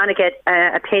 and they're trying to get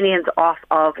opinions off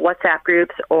of WhatsApp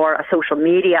groups or social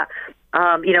media.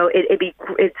 You know,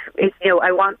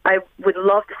 I would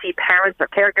love to see parents or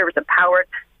caregivers empowered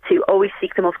to always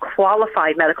seek the most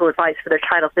qualified medical advice for their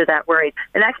child if they're that worried.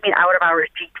 And that can be an out-of-hours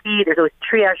GP. There's always a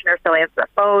triage nurse that'll answer the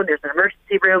phone. There's an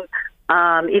emergency room,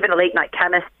 even a late-night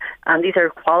chemist. These are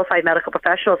qualified medical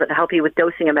professionals that help you with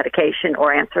dosing a medication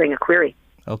or answering a query.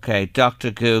 Okay, Dr.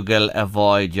 Google,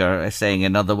 avoid your saying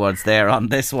in other words there on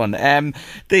this one. The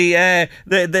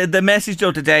message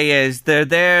though today is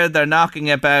they're knocking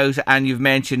about, and you've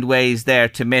mentioned ways there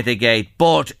to mitigate,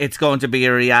 but it's going to be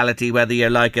a reality whether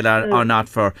you like it or not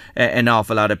for an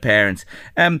awful lot of parents.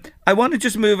 I want to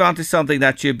just move on to something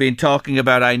that you've been talking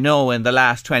about, I know, in the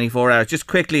last 24 hours. Just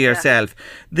quickly yourself.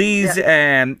 These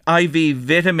IV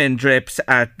vitamin drips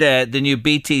at the new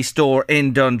BT store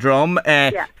in Dundrum,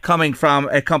 coming from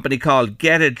a company called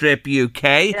Get a Drip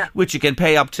UK, which you can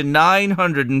pay up to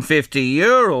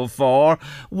 €950 for.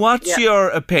 What's your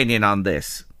opinion on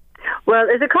this? Well,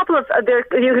 there's a couple of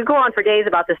you could go on for days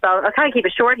about this, but I'll kind of keep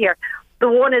it short here. The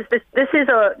one is this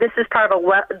is part of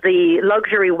the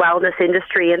luxury wellness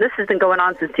industry, and this has been going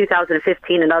on since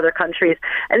 2015 in other countries.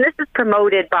 And this is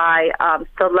promoted by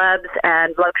celebs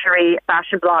and luxury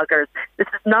fashion bloggers. This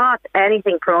is not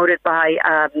anything promoted by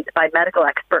medical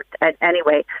experts in any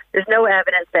way. There's no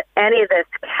evidence that any of this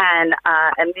can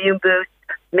immune boost,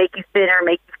 make you thinner,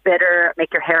 make you fitter,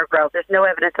 make your hair grow. There's no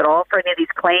evidence at all for any of these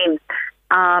claims.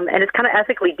 And it's kind of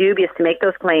ethically dubious to make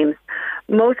those claims.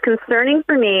 Most concerning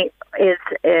for me is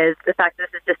the fact that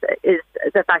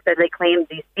the fact that they claim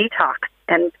these detox.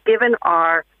 And given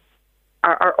our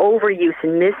overuse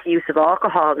and misuse of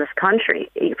alcohol in this country,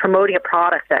 promoting a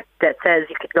product that says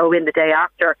you could go in the day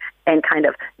after and kind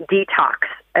of detox,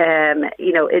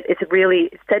 it's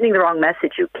really sending the wrong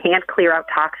message. You can't clear out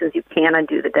toxins. You can't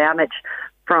undo the damage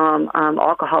from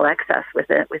alcohol excess with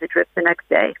a drip the next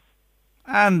day.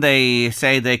 And they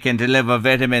say they can deliver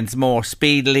vitamins more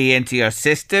speedily into your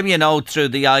system, through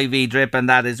the IV drip and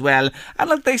that as well. And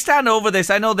look, they stand over this.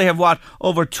 I know they have,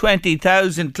 over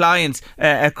 20,000 clients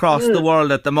across the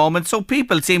world at the moment. So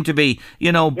people seem to be,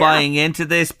 buying into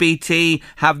this. BT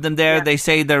have them there. Yeah. They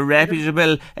say they're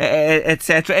reputable,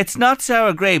 etc. It's not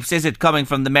sour grapes, is it, coming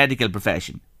from the medical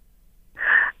profession?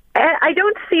 I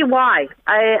don't see why.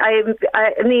 I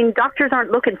mean, doctors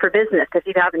aren't looking for business, if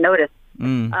you haven't noticed.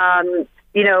 And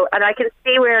I can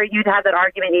see where you'd have that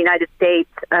argument in the United States,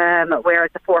 where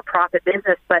it's a for-profit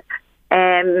business, but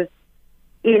this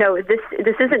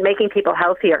isn't making people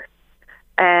healthier.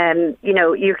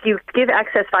 You give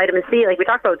excess vitamin C, like we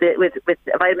talked about with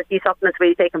vitamin C supplements where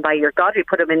you take them by your gut, you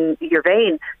put them in your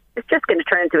vein. It's just going to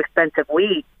turn into expensive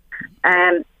weed.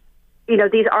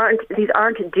 These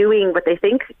aren't doing what they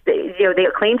think they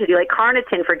claim to do. Like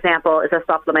carnitine, for example, is a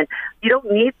supplement. You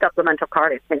don't need supplemental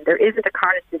carnitine. There isn't a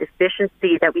carnitine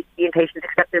deficiency that we see in patients,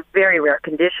 except in very rare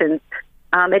conditions.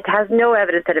 It has no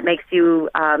evidence that it makes you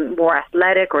more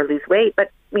athletic or lose weight.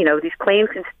 But these claims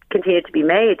can continue to be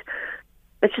made.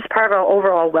 It's just part of our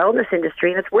overall wellness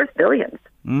industry, and it's worth billions.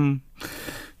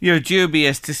 You're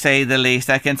dubious, to say the least.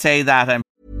 I can say that.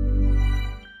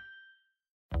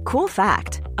 Cool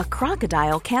fact, a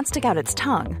crocodile can't stick out its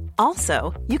tongue.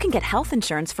 Also, you can get health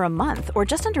insurance for a month or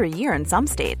just under a year in some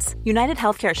states. United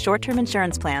Healthcare short-term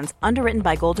insurance plans, underwritten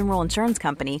by Golden Rule Insurance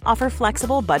Company, offer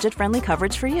flexible, budget-friendly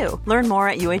coverage for you. Learn more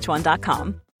at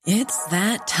uh1.com. It's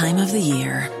that time of the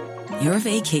year. Your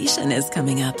vacation is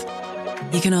coming up.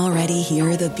 You can already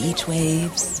hear the beach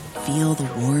waves, feel the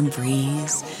warm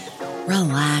breeze,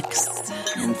 relax,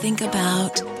 and think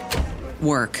about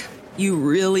work. You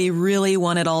really, really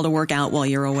want it all to work out while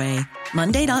you're away.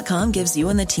 Monday.com gives you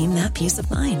and the team that peace of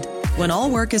mind. When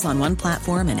all work is on one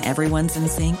platform and everyone's in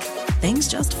sync, things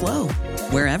just flow.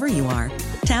 Wherever you are,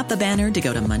 tap the banner to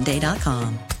go to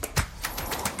Monday.com.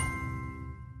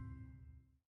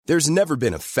 There's never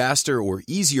been a faster or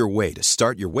easier way to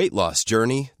start your weight loss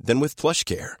journey than with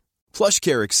PlushCare.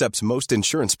 PlushCare accepts most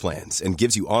insurance plans and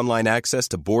gives you online access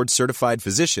to board-certified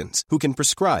physicians who can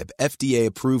prescribe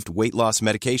FDA-approved weight loss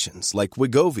medications like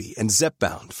Wegovy and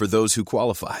Zepbound for those who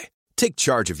qualify. Take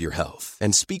charge of your health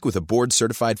and speak with a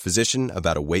board-certified physician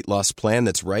about a weight loss plan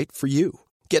that's right for you.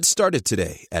 Get started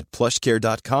today at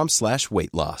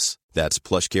plushcare.com/weight-loss. That's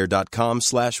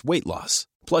plushcare.com/weight-loss.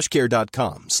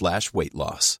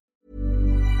 plushcare.com/weight-loss.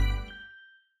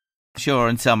 Sure,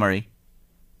 in summary.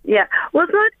 Yeah, well,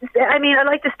 it's not. I mean, I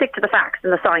like to stick to the facts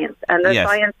and the science, and the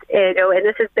science. And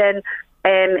this has been,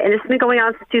 and this has been going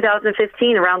on since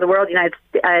 2015 around the world, United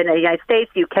States,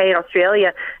 UK, and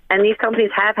Australia, and these companies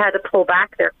have had to pull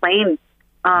back their claims.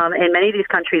 In many of these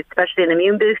countries, especially in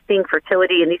immune boosting,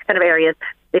 fertility, and these kind of areas,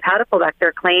 they've had to pull back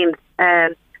their claims,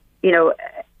 because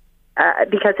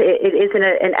it is in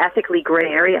an ethically grey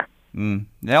area. No,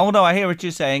 I hear what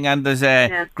you're saying, and there's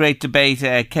a great debate,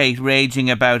 Kate, raging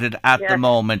about it at the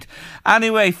moment.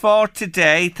 Anyway, for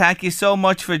today, thank you so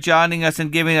much for joining us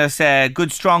and giving us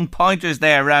good strong pointers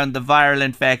there around the viral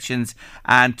infections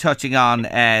and touching on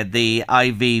the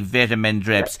IV vitamin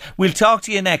drips. We'll talk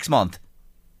to you next month.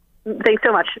 Thanks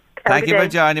so much. Thank you for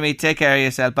joining me. Take care of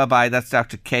yourself. Bye-bye. That's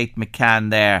Dr. Kate McCann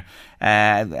there.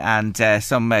 And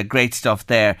some great stuff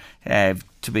there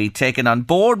to be taken on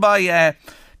board by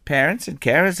parents and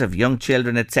carers of young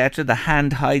children, etc. The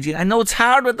hand hygiene. I know it's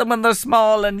hard with them when they're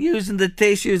small and using the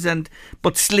tissues,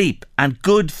 but sleep and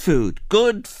good food.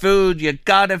 Good food, you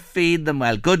gotta feed them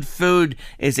well. Good food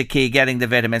is a key, getting the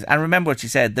vitamins. And remember what she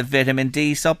said, the vitamin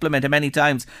D supplement. How many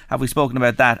times have we spoken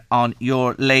about that on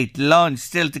your late lunch?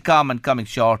 Still to come and coming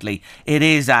shortly. It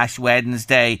is Ash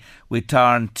Wednesday. We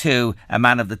turn to a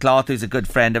man of the cloth who's a good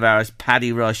friend of ours,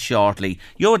 Paddy Rush, shortly.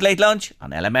 You're at Late Lunch on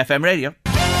LMFM Radio.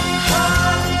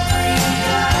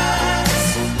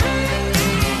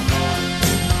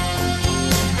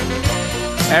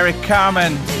 Eric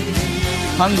Carmen,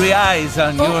 hungry eyes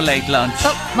on your late lunch.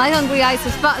 Oh, my hungry eyes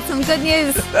have spotted some good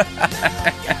news.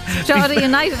 Drogheda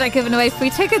United are giving away free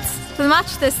tickets to the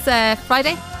match this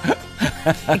Friday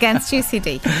against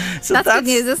UCD. So that's good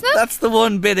news, isn't it? That's the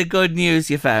one bit of good news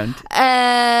you found.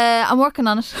 I'm working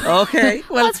on it. Okay.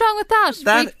 Well, what's wrong with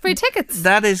that? Free tickets.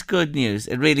 That is good news.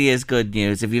 It really is good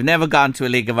news. If you've never gone to a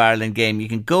League of Ireland game, you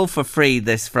can go for free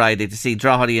this Friday to see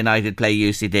Drogheda United play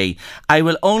UCD. I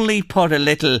will only put a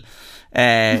little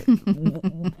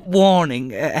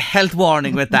warning, a health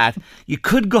warning with that. You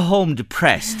could go home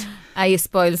depressed. You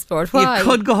spoil sport. Why? You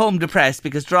could go home depressed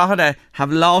because Drogheda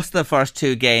have lost the first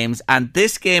two games, and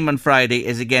this game on Friday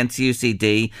is against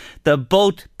UCD. They're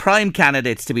both prime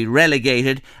candidates to be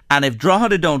relegated, and if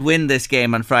Drogheda don't win this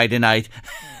game on Friday night,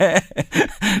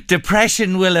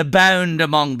 depression will abound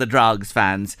among the Drogs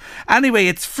fans. Anyway,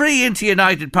 it's free into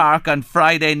United Park on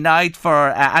Friday night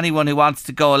for anyone who wants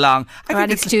to go along. Or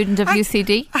any student of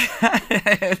UCD.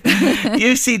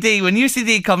 UCD, when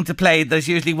UCD come to play, there's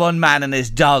usually one man and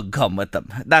his dog come with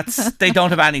them. They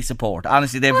don't have any support.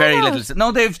 Honestly, they've very little.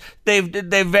 No, they've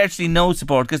virtually no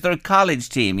support because they're a college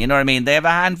team. You know what I mean? They have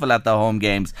a handful at the home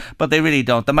games, but they really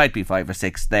don't. There might be 5 or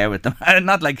 6 there with them.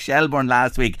 Not like Shelbourne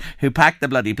last week, who packed the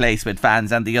bloody place with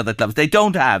fans and the other clubs. They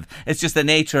don't have. It's just the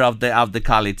nature of the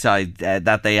college side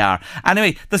that they are.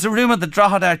 Anyway, there's a rumour that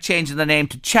Drogheda are changing the name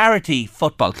to Charity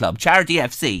Football Club, Charity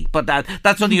FC, but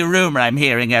that's only a rumour I'm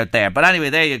hearing out there. But anyway,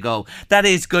 there you go. That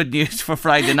is good news for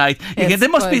Friday night. They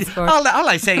must be all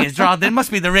I say is, Drogheda, they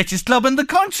must be the richest club in the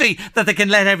country that they can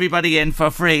let everybody in for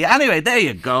free. Anyway, there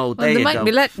you go. They might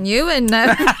be letting you in now.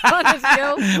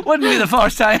 Wouldn't be the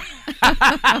first time.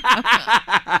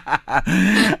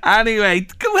 Anyway,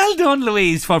 well done,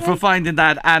 Louise, for finding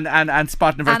that and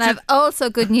spotting it. And I've also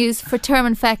good news for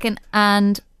Termon Feckin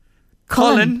and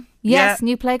Cullen. Yes,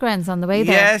 new playgrounds on the way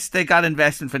there. Yes, they got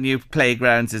investment for new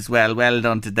playgrounds as well. Well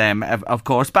done to them, of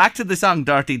course. Back to the song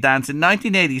Dirty Dancing,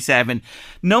 1987,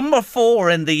 number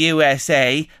 4 in the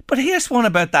USA. But here's one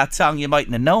about that song you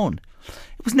mightn't have known.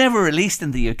 It was never released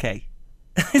in the UK.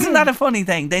 Isn't that a funny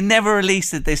thing? They never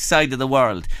released it this side of the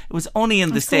world. It was only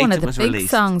in the States it was released.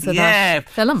 Songs of that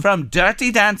film. From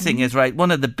Dirty Dancing is right,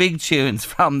 one of the big tunes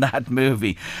from that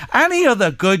movie. Any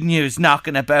other good news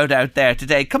knocking about out there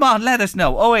today? Come on, let us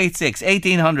know. 086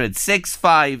 1800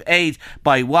 658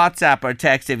 by WhatsApp or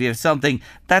text if you have something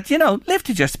that,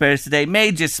 lifted your spirits today,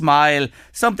 made you smile,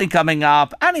 something coming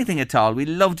up, anything at all. We'd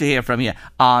love to hear from you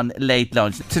on Late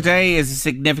Lunch. Today is a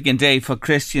significant day for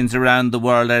Christians around the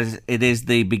world, as it is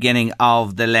the beginning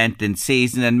of the Lenten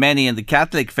season, and many in the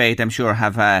Catholic faith, I'm sure,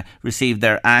 have received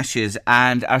their ashes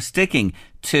and are sticking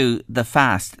to the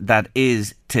fast that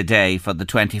is today for the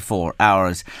 24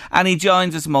 hours. And he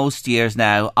joins us most years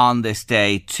now on this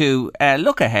day to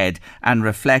look ahead and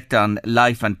reflect on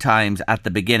life and times at the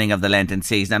beginning of the Lenten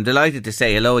season. I'm delighted to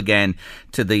say hello again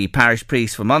to the parish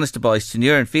priest from Monasterboice to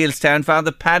Newry and Fieldstown,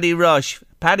 Father Paddy Rush.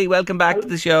 Paddy, welcome back to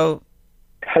the show.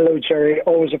 Hello, Jerry.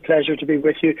 Always a pleasure to be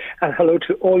with you. And hello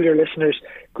to all your listeners.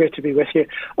 Great to be with you.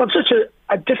 On such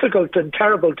a difficult and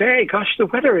terrible day. Gosh, the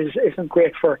weather isn't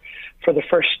great for the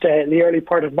first, the early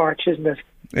part of March, isn't it?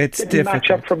 It's difficult. Match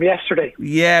up from yesterday.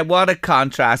 Yeah, what a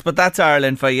contrast. But that's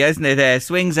Ireland for you, isn't it?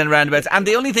 Swings and roundabouts. And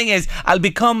the only thing is, I'll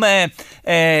become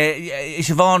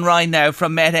Siobhan Ryan now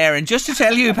from Met Éireann, just to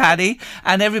tell you, Paddy,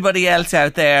 and everybody else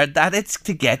out there, that it's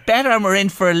to get better. And we're in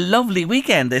for a lovely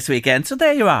weekend this weekend. So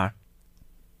there you are.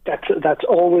 That's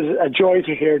always a joy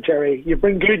to hear, Jerry. You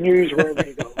bring good news wherever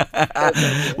you go.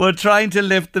 We're trying to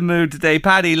lift the mood today.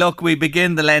 Paddy, look, we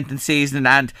begin the Lenten season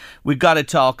and we've got to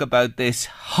talk about this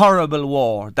horrible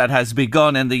war that has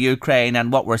begun in the Ukraine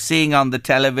and what we're seeing on the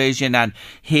television and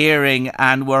hearing,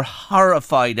 and we're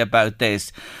horrified about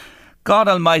this. God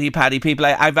Almighty, Paddy, people,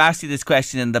 I've asked you this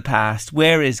question in the past.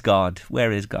 Where is God?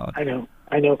 Where is God? I know.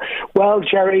 Well,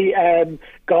 Jerry,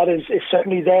 God is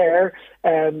certainly there.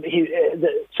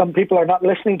 Some people are not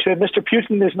listening to him. Mr.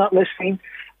 Putin is not listening,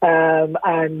 and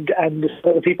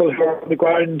the people who are on the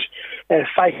ground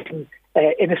fighting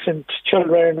innocent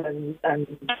children and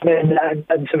men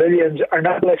and civilians are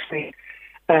not listening.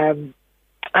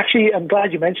 Actually, I'm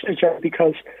glad you mentioned it, Jerry,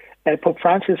 because Pope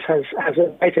Francis has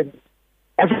invited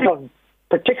everyone,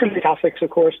 particularly Catholics, of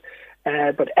course,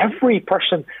 but every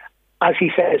person, as he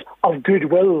says, of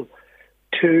goodwill,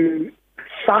 to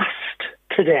fast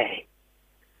today,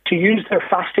 to use their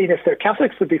fasting. If they're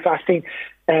Catholics, they'll be fasting,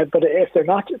 but if they're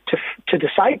not, to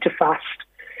decide to fast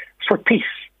for peace,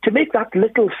 to make that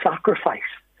little sacrifice,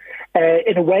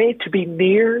 in a way to be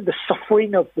near the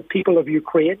suffering of the people of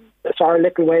Ukraine. That's our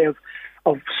little way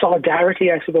of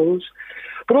solidarity, I suppose,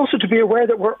 but also to be aware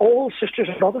that we're all sisters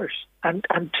and brothers, and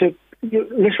to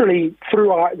literally, through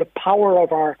the power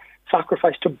of our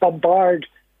sacrifice, to bombard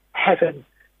heaven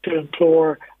to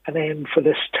implore an end for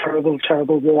this terrible,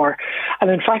 terrible war.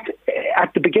 And in fact,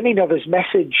 at the beginning of his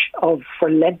message for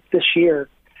Lent this year,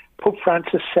 Pope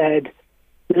Francis said,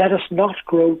 "Let us not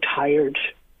grow tired.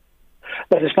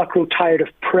 Let us not grow tired of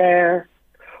prayer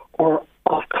or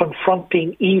of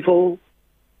confronting evil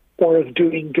or of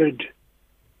doing good."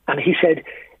 And he said,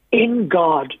 "In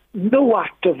God, no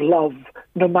act of love,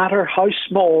 no matter how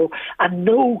small, and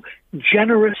no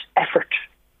generous effort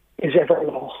is ever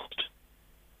lost."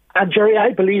 And Jerry,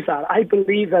 I believe that. I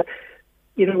believe that,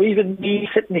 even me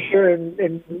sitting here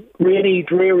in rainy,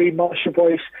 dreary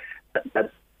Monasterboice,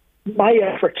 that my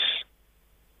efforts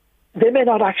they may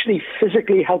not actually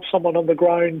physically help someone on the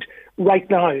ground right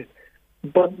now,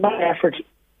 but my efforts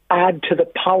add to the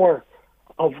power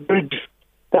of good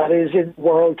that is in the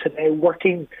world today,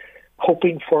 working,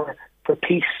 hoping for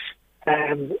peace,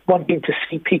 wanting to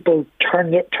see people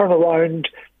turn around,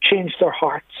 change their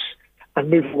hearts, and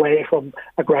move away from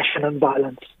aggression and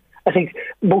violence. I think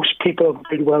most people of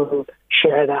goodwill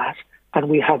share that, and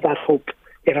we have that hope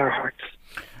in our hearts.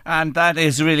 And that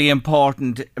is a really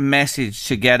important message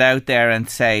to get out there and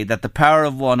say that the power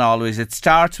of one always, it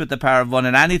starts with the power of one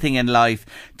in anything in life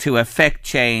to affect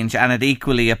change, and it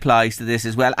equally applies to this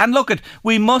as well. And look,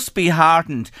 we must be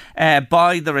heartened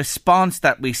by the response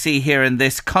that we see here in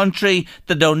this country,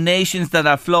 the donations that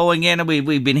are flowing in, and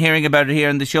we've been hearing about it here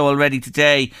in the show already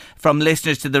today, from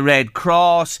listeners to the Red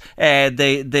Cross,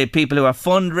 the people who are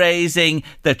fundraising,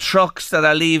 the trucks that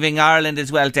are leaving Ireland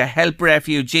as well to help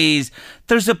refugees.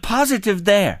 There's a positive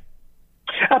there.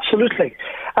 Absolutely.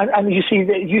 And you see,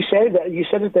 you said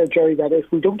it there, Jerry, that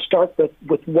if we don't start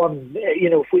with one,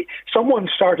 if someone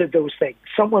started those things,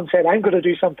 someone said, I'm going to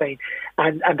do something,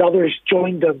 and others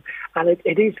joined them, and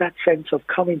it is that sense of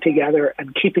coming together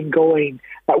and keeping going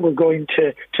that we're going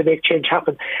to make change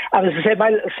happen. And as I say, my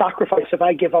little sacrifice, if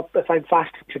I'm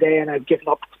fasting today and I've given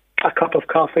up a cup of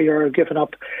coffee or given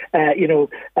up,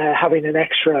 having an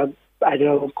extra, I don't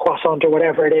know, croissant or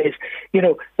whatever it is,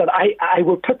 that I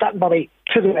will put that money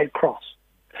to the Red Cross.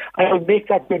 I will make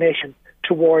that donation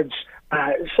towards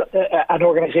an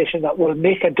organisation that will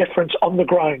make a difference on the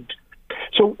ground.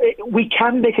 So we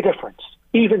can make a difference.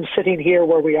 Even sitting here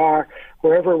where we are,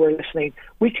 wherever we're listening,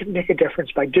 we can make a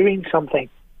difference by doing something.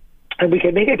 And we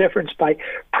can make a difference by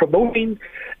promoting,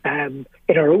 in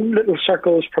our own little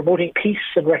circles, promoting peace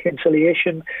and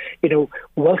reconciliation,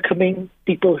 welcoming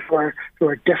people who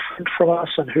are different from us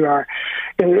and who are,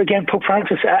 again, Pope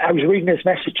Francis, I was reading his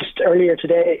message just earlier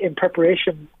today in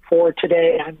preparation for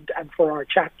today and for our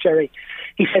chat, Jerry.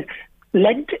 He said,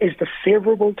 Lent is the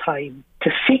favourable time to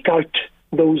seek out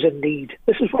those in need.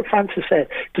 This is what Francis said,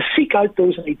 to seek out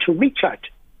those in need, to reach out,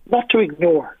 not to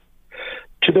ignore.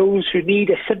 To those who need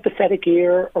a sympathetic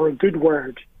ear or a good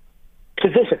word, to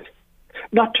visit,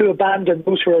 not to abandon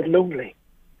those who are lonely.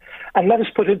 And let us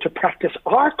put into practice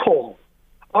our call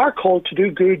to do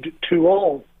good to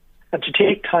all, and to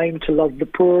take time to love the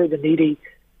poor, the needy,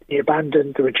 the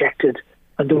abandoned, the rejected,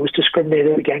 and those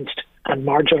discriminated against and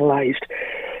marginalised.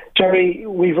 Jerry,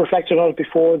 we've reflected on it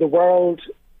before. The world,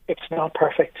 it's not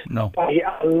perfect. No. By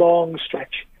a long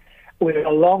stretch. We have a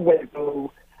long way to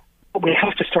go, but we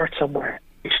have to start somewhere.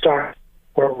 We start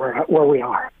where we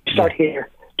are. We start here.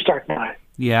 We start now.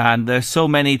 Yeah, and there's so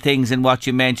many things in what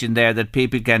you mentioned there that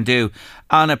people can do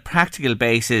on a practical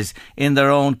basis in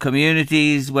their own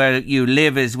communities where you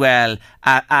live as well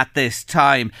at this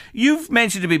time. You've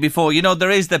mentioned to me before,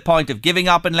 there is the point of giving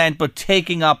up in Lent, but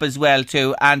taking up as well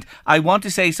too. And I want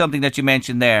to say something that you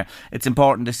mentioned there. It's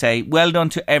important to say, well done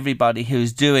to everybody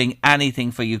who's doing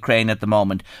anything for Ukraine at the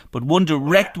moment. But one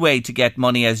direct way to get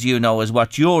money, as you know, is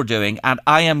what you're doing, and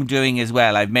I am doing as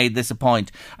well. I've made this a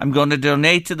point. I'm going to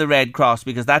donate to the Red Cross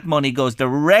because that money goes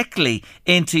directly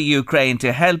into Ukraine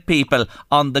to help people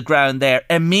on the ground there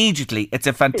immediately. It's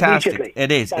a fantastic.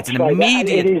 It is. That's it's an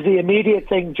immediate. It is the immediate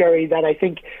thing, Jerry, that I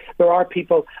think there are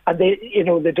people, and they,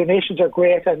 the donations are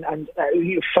great and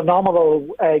phenomenal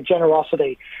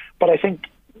generosity. But I think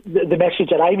the message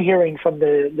that I'm hearing from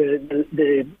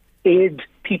the aid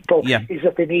people is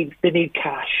that they need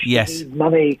cash, yes, they need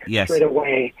money straight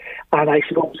away, and I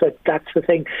suppose that's the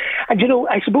thing. And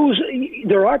I suppose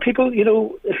there are people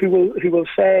who will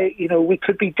say we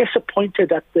could be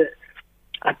disappointed at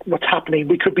what's happening.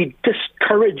 We could be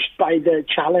discouraged by the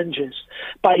challenges,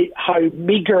 by how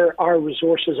meagre our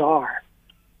resources are.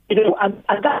 And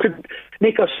that could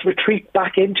make us retreat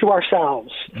back into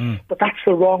ourselves. But that's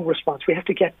the wrong response. We have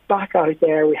to get back out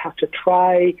there. We have to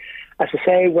try, as I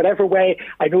say, whatever way.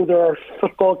 I know there are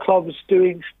football clubs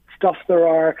doing stuff. There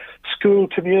are school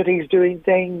communities doing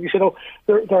things.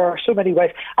 There are so many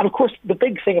ways. And of course, the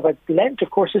big thing about Lent,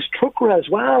 of course, is Trócaire as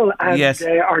well. And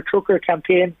our Trócaire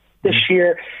campaign this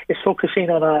year is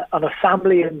focusing on a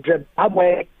family in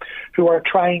Zimbabwe who are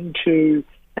trying to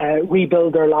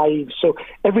rebuild their lives. So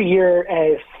every year,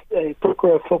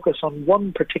 Trócaire focus on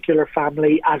one particular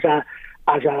family as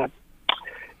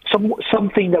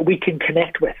something that we can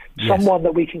connect with, someone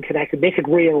that we can connect and make it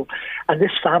real. And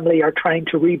this family are trying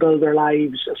to rebuild their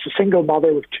lives. It's a single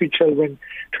mother with 2 children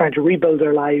trying to rebuild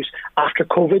their lives after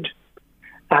COVID.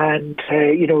 And,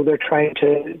 they're trying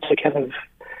to kind of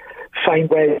find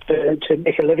ways to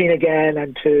make a living again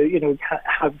and to,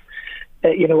 have,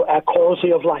 a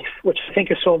quality of life, which I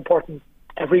think is so important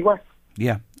everywhere.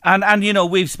 Yeah, And you know,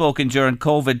 we've spoken during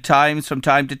COVID times from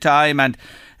time to time, and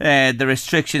the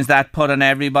restrictions that put on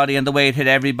everybody and the way it hit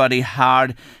everybody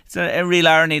hard. It's a real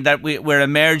irony that we're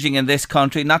emerging in this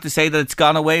country. Not to say that it's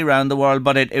gone away around the world,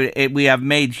 but we have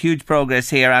made huge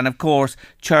progress here. And of course,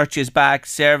 churches back,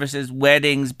 services,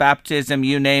 weddings, baptism,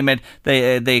 you name it,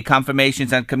 the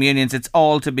confirmations and communions, it's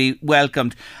all to be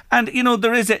welcomed. And, you know,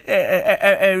 there is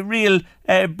a real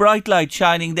bright light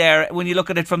shining there when you look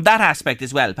at it from that aspect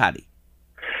as well, Paddy.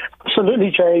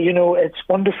 Absolutely, Jerry. You know, it's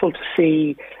wonderful to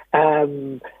see,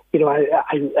 you know,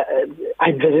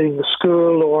 I'm visiting the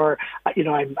school, or, you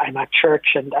know, I'm at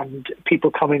church and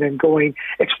people coming and going.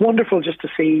 It's wonderful just to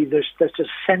see there's a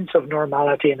sense of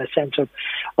normality and a sense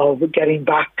of getting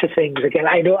back to things again.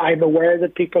 I know, I'm aware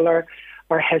that people are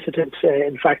hesitant.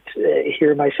 In fact,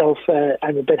 here myself,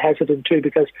 I'm a bit hesitant too,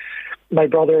 because my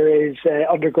brother is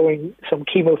undergoing some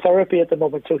chemotherapy at the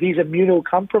moment, so he's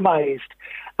immunocompromised,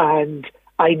 and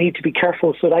I need to be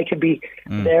careful so that I can be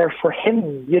there for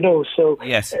him, you know. So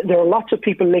yes. There are lots of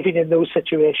people living in those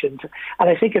situations. And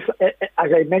I think, if,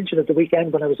 as I mentioned at the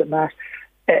weekend when I was at Mass,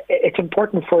 it's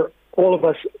important for all of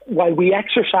us, while we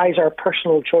exercise our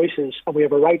personal choices, and we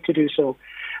have a right to do so,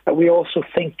 that we also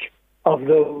think of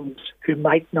those who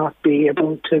might not be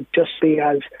able to just be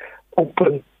as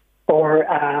open or,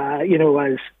 you know,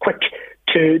 as quick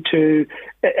to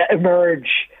emerge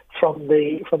from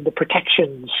the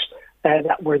protections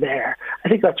that were there. I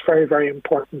think that's very, very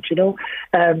important. You know,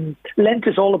 Lent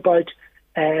is all about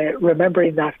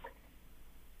remembering that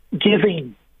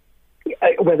giving,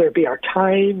 whether it be our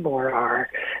time or our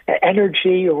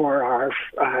energy or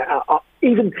our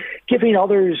even giving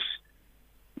others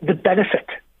the benefit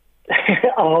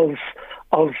of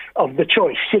the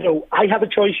choice. You know, I have a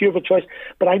choice, you have a choice,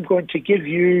 but I'm going to give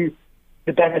you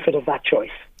the benefit of that choice.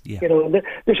 Yeah. You know,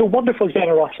 there's a wonderful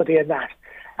generosity in that.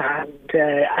 And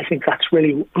I think that's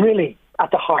really, really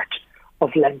at the heart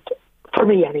of Lent, for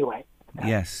me anyway.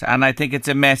 Yes, and I think it's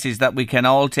a message that we can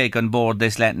all take on board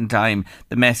this Lenten time,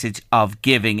 the message of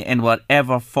giving in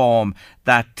whatever form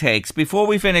that takes. Before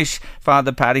we finish,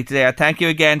 Father Paddy, today, I thank you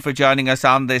again for joining us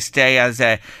on this day as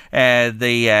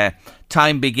the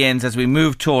time begins, as we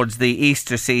move towards the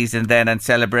Easter season then and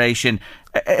celebration.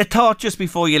 A thought just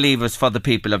before you leave us for the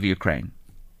people of Ukraine.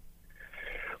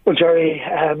 Well, Jerry,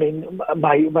 I mean,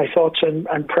 my thoughts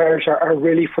and prayers are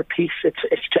really for peace.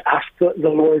 It's to ask the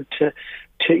Lord to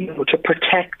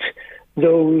protect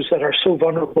those that are so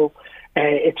vulnerable.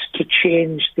 It's to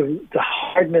change the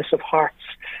hardness of hearts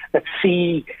that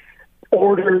see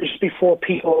orders before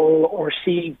people or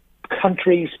see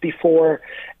countries before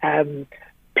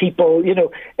people. You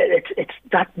know, it's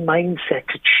that mindset,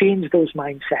 to change those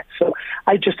mindsets. So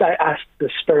I ask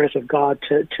the Spirit of God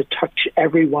to touch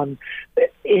everyone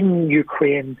in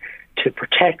Ukraine, to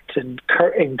protect and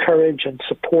encourage and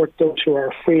support those who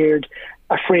are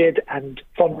afraid and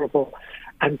vulnerable,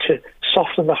 and to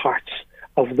soften the hearts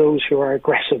of those who are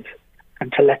aggressive,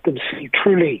 and to let them see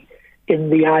truly in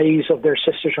the eyes of their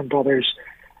sisters and brothers,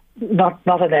 not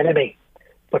an enemy,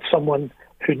 but someone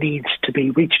who needs to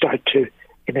be reached out to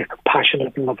in a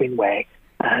compassionate and loving way.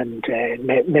 And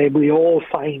may we all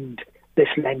find this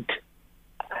Lent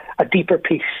a deeper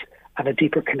peace and a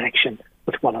deeper connection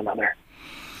with one another.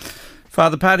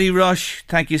 Father Paddy Rush,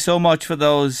 thank you so much for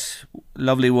those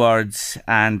lovely words,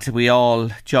 and we all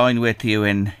join with you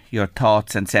in your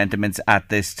thoughts and sentiments at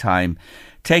this time.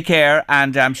 Take care,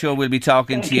 and I'm sure we'll be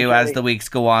talking to you as the weeks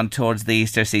go on towards the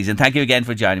Easter season. Thank you again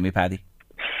for joining me, Paddy.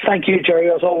 Thank you, Jerry,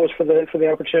 as always, for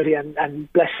the opportunity,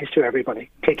 and blessings to everybody.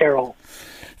 Take care all.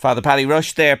 Father Paddy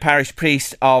Rush there, parish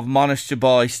priest of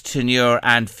Monasterboice, Tenure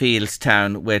and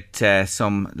Fieldstown, with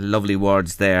some lovely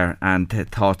words there and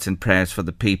thoughts and prayers for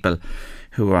the people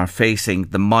who are facing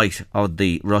the might of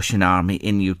the Russian army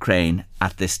in Ukraine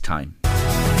at this time.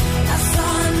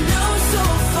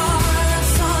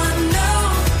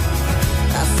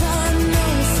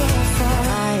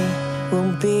 I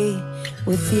will be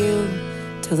with you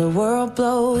till the world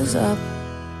blows up.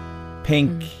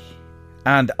 Pink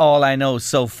and All I Know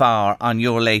So Far on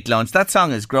Your Late Lunch. That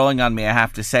song is growing on me, I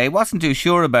have to say. Wasn't too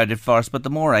sure about it first, but the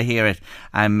more I hear it,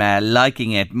 I'm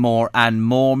liking it more and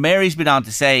more. Mary's been on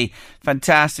to say,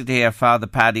 fantastic to hear Father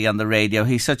Paddy on the radio.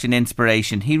 He's such an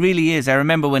inspiration. He really is. I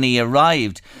remember when he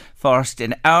arrived first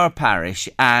in our parish,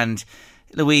 and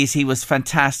Louise, he was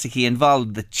fantastic. He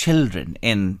involved the children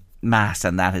in Mass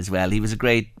and that as well. He was a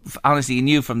great, honestly, you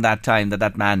knew from that time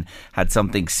that man had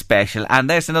something special. And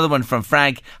there's another one from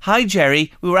Frank. Hi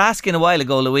Jerry, we were asking a while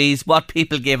ago, Louise, what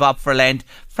people give up for Lent.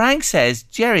 Frank says,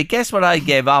 Jerry, guess what I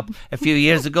gave up a few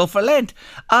years ago for Lent?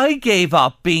 I gave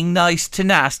up being nice to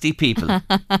nasty people.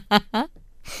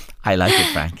 I like it,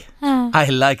 Frank. I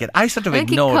like it. I sort of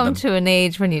ignore them. I think you come to an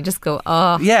age when you just go,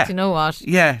 oh, yeah. Do you know what?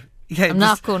 Yeah. I'm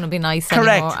not going to be nice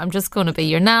anymore. I'm just going to be,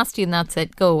 you're nasty and that's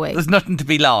it. Go away. There's nothing to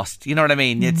be lost. You know what I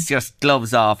mean? It's just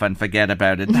gloves off and forget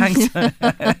about it. Thanks.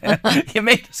 You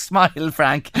made us smile,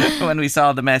 Frank, when we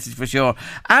saw the message for sure.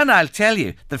 And I'll tell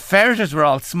you, the ferreters were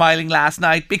all smiling last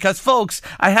night because, folks,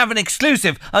 I have an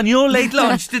exclusive on your late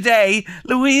lunch today.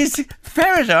 Louise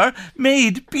Ferreter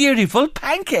made beautiful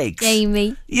pancakes.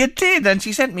 Amy. You did, and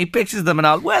she sent me pictures of them and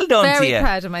all. Well done to you. Very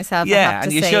proud of myself, yeah, I have to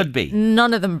and you say. should be.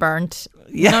 None of them burnt.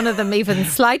 Yeah. None of them even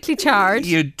slightly charred.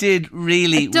 You did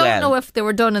really well. I don't know if they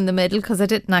were done in the middle because I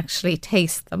didn't actually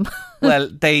taste them. Well,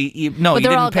 you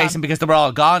didn't taste them because they were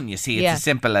all gone, you see. It's as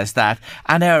simple as that.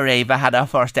 And our Ava had her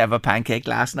first ever pancake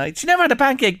last night. She never had a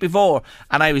pancake before,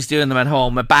 and I was doing them at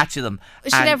home, a batch of them.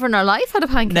 She never in her life had a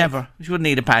pancake? Never. She wouldn't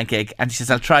eat a pancake. And she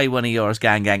says, I'll try one of yours,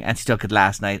 gang. And she took it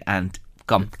last night and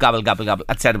gobble, gobble, gobble.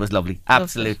 I said it was lovely.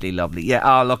 Absolutely lovely. Yeah,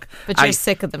 oh, look. But you're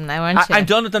sick of them now, aren't you? I'm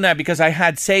done with them now because I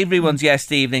had savoury ones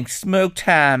yesterday evening, smoked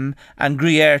ham and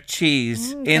Gruyere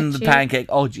cheese in the pancake.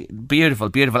 Oh, beautiful,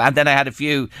 beautiful. And then I had a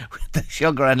few with the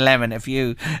sugar and lemon, a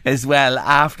few as well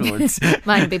afterwards.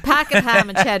 Mine would be packet ham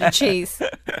and cheddar cheese.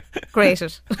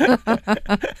 Grated.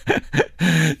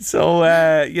 So,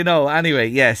 anyway,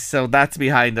 yes, so that's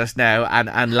behind us now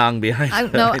and long behind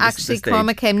us. No, actually,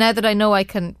 Cormac came. Now that I know I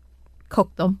can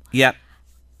cook them. Yeah.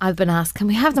 I've been asked, can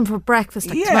we have them for breakfast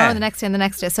tomorrow, the next day and the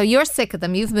next day? So you're sick of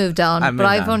them, you've moved on,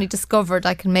 I've only discovered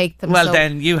I can make them. Well,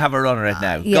 then you have a run at it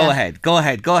now. Go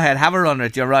ahead, have a run at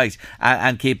it, you're right,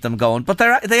 and keep them going. But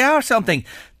they are something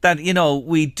that,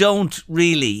 we don't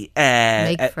really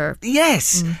make for.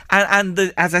 Yes. And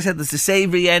as I said, there's the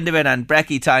savoury end of it and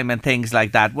brekkie time and things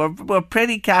like that. We're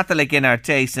pretty Catholic in our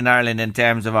taste in Ireland in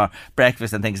terms of our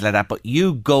breakfast and things like that. But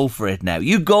you go for it now.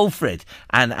 You go for it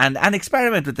and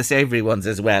experiment with the savoury ones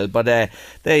as well. But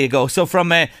there you go. So from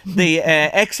the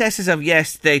excesses of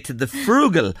yesterday to the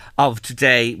frugal of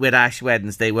today with Ash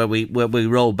Wednesday, where we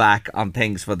roll back on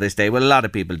things for this day. Well, a lot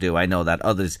of people do. I know that.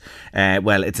 Others,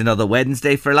 it's another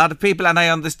Wednesday for a lot of people, and I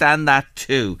understand that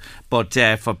too. But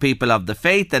for people of the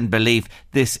faith and belief,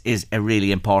 this is a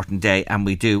really important day, and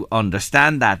we do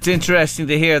understand that. It's interesting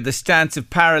to hear the stance of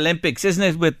Paralympics, isn't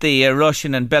it, with the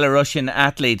Russian and Belarusian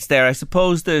athletes there. I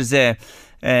suppose there's an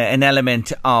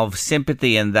element of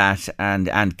sympathy in that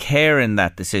and care in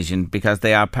that decision because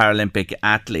they are Paralympic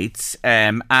athletes,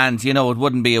 and it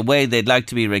wouldn't be a way they'd like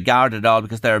to be regarded at all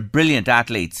because they're brilliant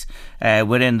athletes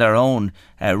within their own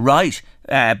right.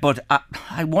 But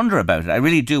I wonder about it. I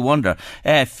really do wonder.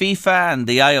 FIFA and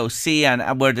the IOC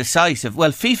and were decisive.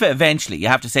 Well, FIFA eventually, you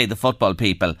have to say, the football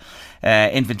people.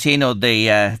 Infantino,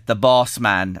 the boss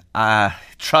man,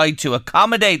 tried to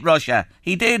accommodate Russia.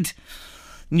 He did.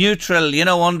 Neutral,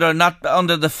 not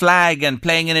under the flag and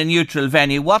playing in a neutral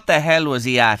venue. What the hell was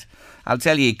he at? I'll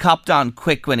tell you, he copped on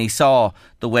quick when he saw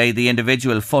the way the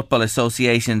individual football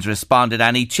associations responded,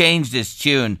 and he changed his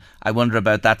tune. I wonder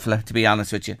about that, fella, to be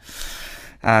honest with you.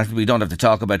 We don't have to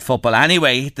talk about football.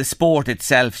 Anyway, the sport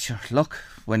itself, sure, look,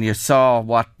 when you saw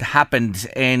what happened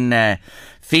in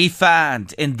FIFA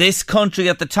and in this country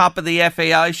at the top of the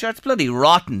FAI, sure, it's bloody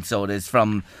rotten, so it is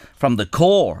from the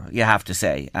core, you have to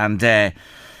say. And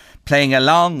playing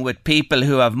along with people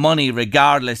who have money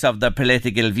regardless of their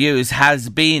political views has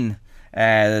been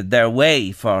their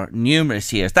way for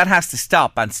numerous years. That has to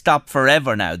stop, and stop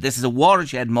forever now. This is a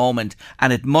watershed moment,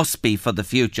 and it must be for the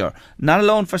future. Not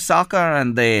alone for soccer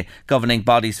and the governing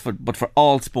bodies, but for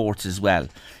all sports as well.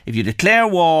 If you declare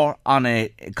war on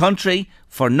a country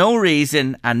for no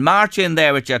reason and march in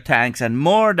there with your tanks and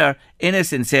murder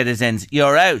innocent citizens,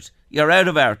 you're out. You're out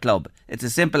of our club. It's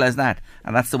as simple as that.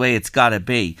 And that's the way it's got to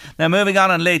be. Now, moving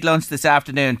on late lunch this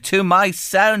afternoon to my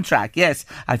soundtrack. Yes,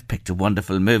 I've picked a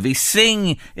wonderful movie.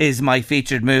 Sing is my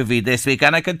featured movie this week.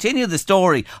 And I continue the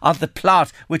story of the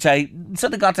plot, which I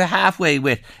sort of got to halfway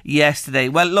with yesterday.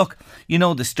 Well, look, you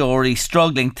know the story.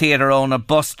 Struggling theatre owner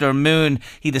Buster Moon.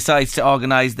 He decides to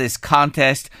organise this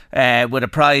contest with a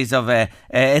prize of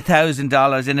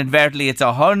 $1,000. Inadvertently, it's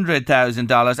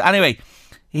 $100,000. Anyway,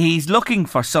 he's looking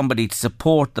for somebody to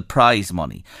support the prize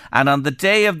money. And on the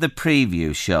day of the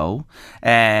preview show,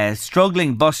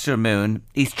 struggling Buster Moon,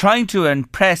 he's trying to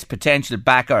impress potential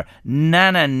backer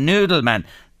Nana Noodleman,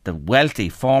 the wealthy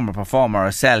former performer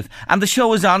herself. And the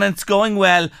show is on and it's going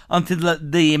well until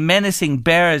the menacing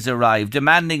bears arrive,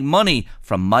 demanding money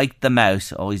from Mike the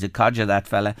Mouse. Oh, he's a codger, that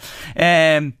fella.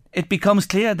 It becomes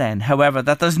clear then, however,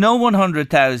 that there's no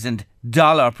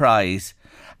 $100,000 prize.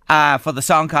 for the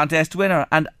song contest winner,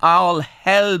 and all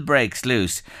hell breaks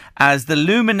loose as the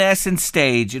luminescent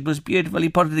stage, it was beautifully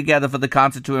put together for the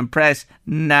concert to impress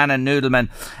Nana Noodleman.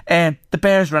 The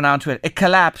Bears ran onto it. It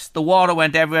collapsed. The water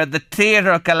went everywhere. The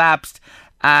theatre collapsed.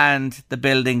 And the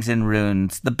building's in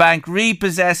ruins. The bank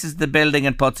repossesses the building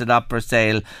and puts it up for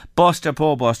sale. Buster,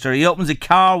 poor Buster, he opens a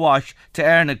car wash to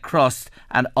earn a crust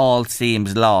and all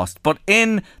seems lost. But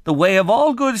in the way of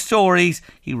all good stories,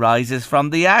 he rises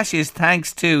from the ashes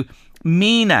thanks to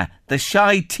Mina, the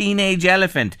shy teenage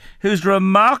elephant, whose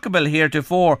remarkable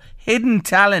heretofore hidden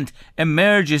talent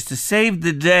emerges to save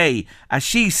the day as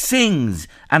she sings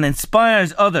and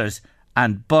inspires others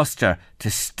and Buster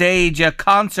to stage a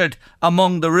concert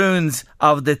among the ruins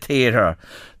of the theatre.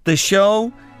 The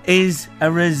show is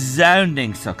a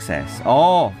resounding success.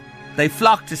 Oh, they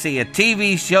flock to see it.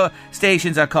 TV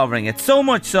stations are covering it. So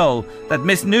much so that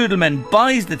Miss Noodleman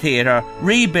buys the theatre,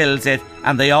 rebuilds it,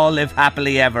 and they all live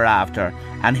happily ever after.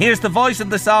 And here's the voice of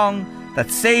the song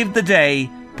that saved the day,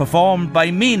 performed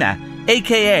by Mina,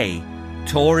 aka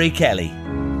Tori Kelly.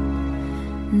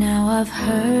 Now I've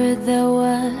heard there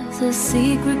was a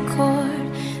secret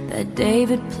chord that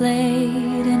David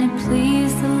played and it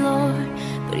pleased the Lord,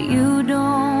 but you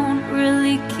don't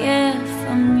really care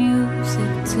for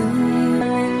music, do you?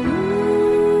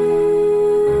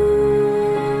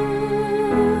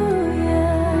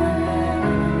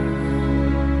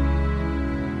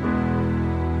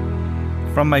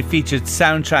 From my featured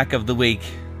soundtrack of the week,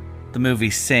 the movie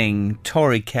Sing,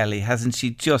 Tori Kelly, hasn't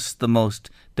she just the most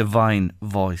divine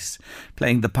voice,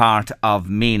 playing the part of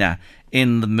Mina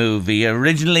in the movie,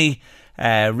 originally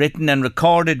written and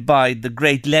recorded by the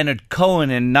great Leonard Cohen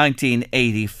in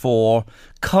 1984,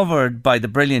 covered by the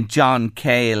brilliant John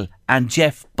Cale, and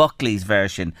Jeff Buckley's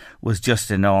version was just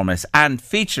enormous, and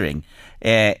featuring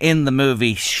in the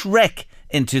movie Shrek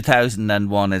in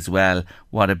 2001 as well.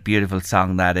 What a beautiful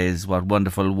song that is, what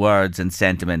wonderful words and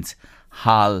sentiments.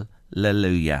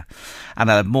 Hallelujah. And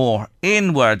I'll have more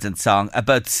in words and song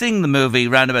about Sing the movie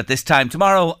round about this time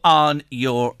tomorrow on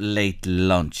your late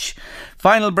lunch.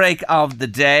 Final break of the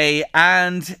day,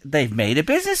 and they've made a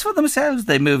business for themselves.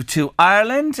 They moved to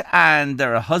Ireland and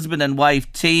they're a husband and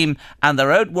wife team, and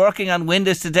they're out working on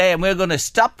windows today, and we're going to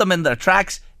stop them in their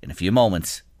tracks in a few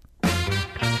moments.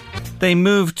 They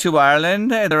moved to Ireland.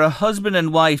 They're a husband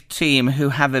and wife team who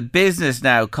have a business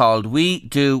now called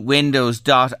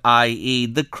WeDoWindows.ie.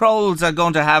 The Crowells are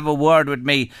going to have a word with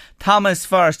me. Thomas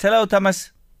first. Hello, Thomas.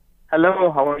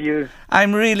 Hello, how are you?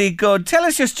 I'm really good. Tell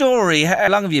us your story. How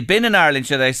long have you been in Ireland,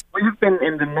 should I say? We've been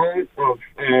in the north of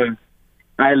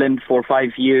Ireland for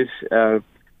 5 years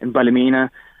in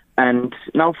Ballymena, and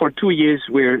now for 2 years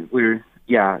we're in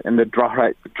the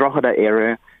Drogheda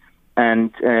area,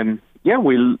 and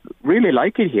we really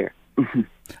like it here.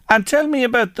 And tell me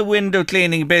about the window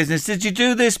cleaning business. Did you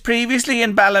do this previously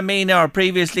in Ballymena or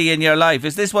previously in your life?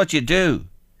 Is this what you do?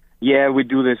 Yeah, we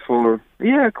do this for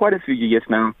quite a few years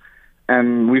now.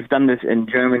 We've done this in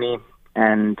Germany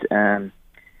and in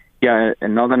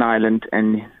Northern Ireland,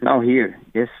 and now here,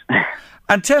 yes.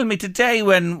 And tell me, today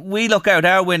when we look out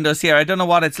our windows here, I don't know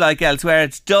what it's like elsewhere.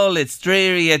 It's dull, it's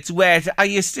dreary, it's wet. Are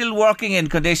you still working in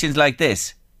conditions like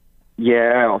this?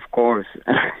 Yeah, of course.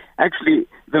 Actually,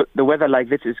 the weather like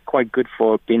this is quite good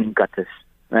for cleaning gutters.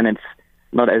 And it's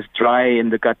not as dry in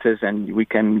the gutters and we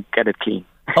can get it clean.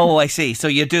 Oh, I see. So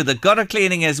you do the gutter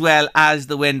cleaning as well as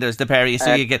the windows, the Perry.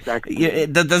 So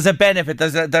there's a benefit.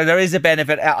 There is a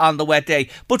benefit on the wet day.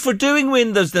 But for doing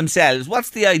windows themselves, what's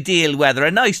the ideal weather?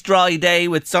 A nice dry day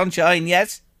with sunshine,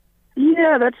 yes?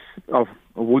 Yeah,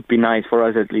 would be nice for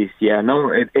us at least. Yeah,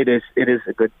 no, it is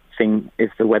a good thing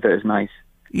if the weather is nice.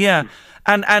 Yeah.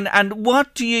 And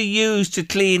what do you use to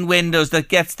clean windows that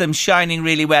gets them shining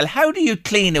really well? How do you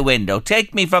clean a window?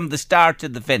 Take me from the start to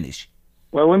the finish.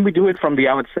 Well, when we do it from the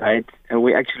outside,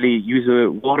 we actually use a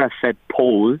water-fed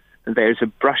pole. There's a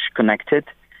brush connected,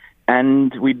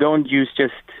 and we don't use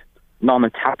just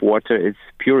normal tap water. It's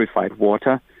purified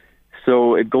water.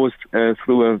 So it goes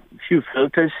through a few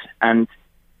filters, and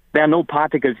there are no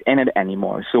particles in it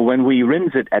anymore. So when we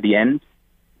rinse it at the end,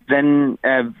 then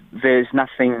there's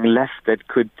nothing left that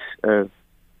could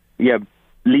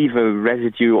leave a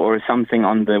residue or something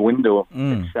on the window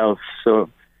itself. So,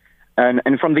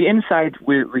 and from the inside,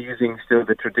 we're using still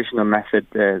the traditional method,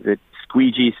 the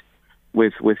squeegees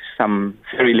with some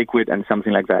fairy liquid and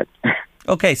something like that.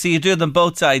 Okay, so you do them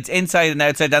both sides, inside and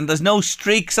outside, and there's no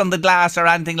streaks on the glass or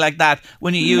anything like that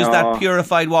when you use that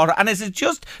purified water. And is it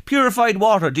just purified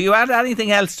water? Do you add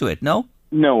anything else to it? No?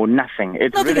 No, nothing.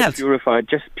 It's nothing really else.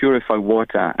 Purified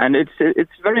water, and it's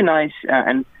very nice.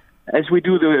 And as we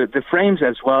do the frames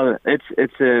as well,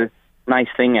 it's a nice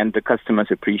thing, and the customers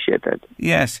appreciate that.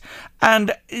 Yes.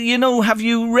 And, have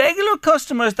you regular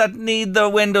customers that need their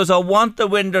windows or want their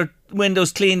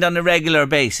windows cleaned on a regular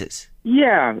basis?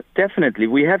 Yeah, definitely.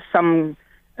 We have some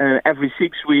every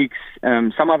 6 weeks.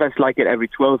 Some others like it every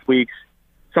 12 weeks.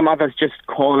 Some others just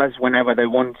call us whenever they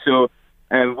want. So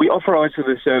we offer also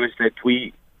the service that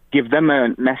we give them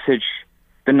a message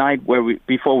the night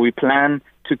before we plan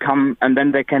to come, and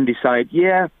then they can decide,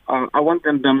 I want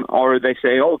them done, or they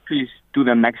say, please do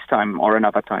them next time or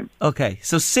another time. Okay,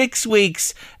 so 6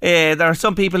 weeks, there are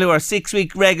some people who are 6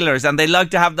 week regulars and they like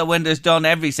to have the windows done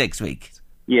every 6 weeks.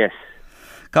 Yes.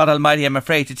 God almighty, I'm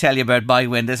afraid to tell you about my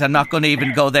windows. I'm not going to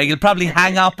even go there. You'll probably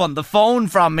hang up on the phone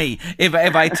from me if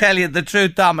I tell you the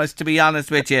truth, Thomas, to be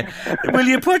honest with you. Will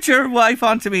you put your wife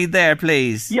onto me there,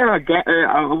 please? Yeah,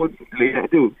 I would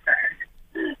do.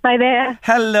 Hi there.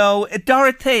 Hello.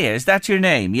 Dorothea, is that your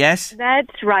name, yes?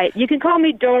 That's right. You can call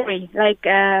me Dory, like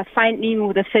Find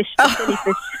Nemo, the fish, the silly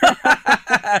fish.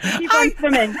 Keep on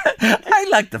swimming. I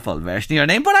like the full version of your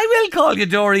name, but I will call you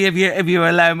Dory if you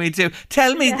allow me to.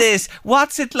 Tell me this,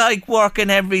 what's it like working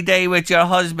every day with your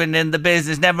husband in the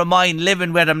business, never mind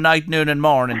living with him night, noon and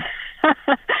morning?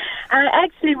 I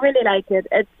actually really like it.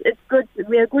 It's good.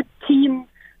 We're a good team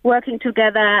working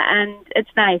together, and it's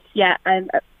nice. Yeah,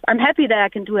 I'm happy that I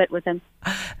can do it with him.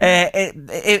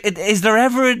 Is there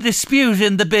ever a dispute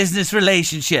in the business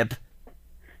relationship?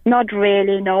 Not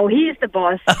really, no. He's the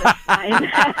boss. That's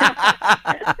fine.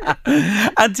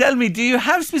 And tell me, do you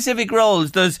have specific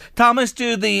roles? Does Thomas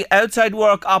do the outside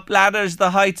work, up ladders,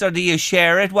 the heights, or do you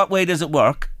share it? What way does it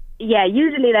work? Yeah,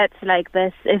 usually that's like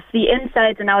this. If the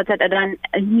insides and outside are done,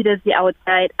 he does the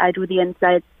outside, I do the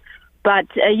inside. But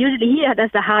usually he does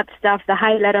the hard stuff, the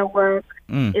high ladder work,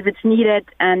 if it's needed,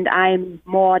 and I'm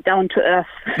more down to earth.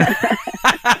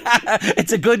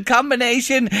 It's a good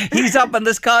combination. He's up in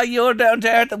the sky, you're down to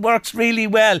earth. It works really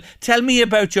well. Tell me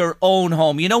about your own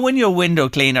home. You know, when you're window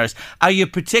cleaners, are you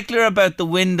particular about the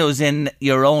windows in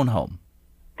your own home?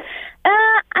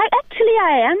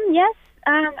 I am, yes.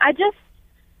 I just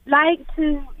like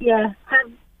to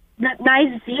have that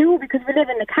nice view, because we live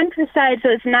in the countryside, so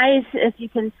it's nice if you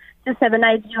can just have a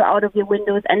nice view out of your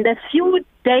windows. And the few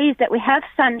days that we have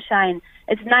sunshine,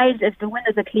 it's nice if the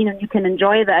windows are clean and you can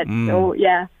enjoy that. So,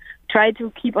 try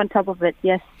to keep on top of it,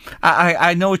 yes.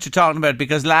 I know what you're talking about,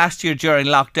 because last year during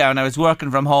lockdown I was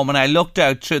working from home and I looked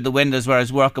out through the windows where I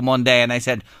was working one day and I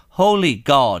said, holy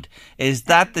God, is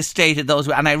that the state of those?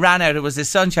 And I ran out, it was a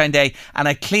sunshine day, and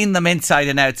I cleaned them inside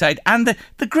and outside, and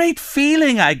the great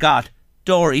feeling I got,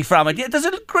 Dory, from it. Yeah, there's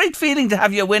a great feeling to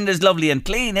have your windows lovely and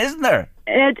clean, isn't there?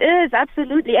 It is,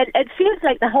 absolutely. It feels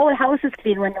like the whole house is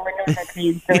clean when the windows are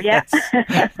clean. So, yeah.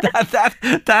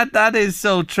 that is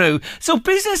so true. So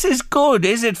business is good,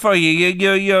 is it, for you?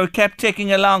 You're kept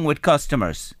ticking along with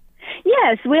customers.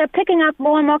 Yes, we are picking up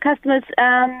more and more customers.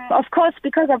 Of course,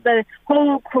 because of the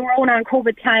whole Corona and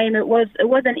COVID time, it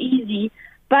wasn't easy.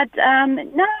 But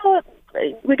now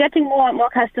we're getting more and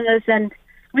more customers and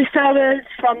referrals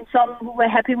from some who were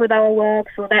happy with our work.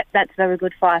 So that's very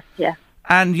good for us, yeah.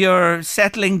 And you're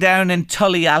settling down in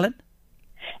Tullyallen?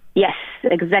 Yes,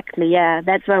 exactly, yeah.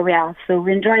 That's where we are. So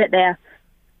we enjoy it there.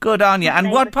 Good on you.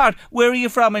 And what part? Where are you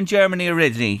from in Germany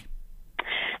originally?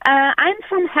 I'm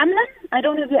from Hamelin. I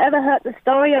don't know if you ever heard the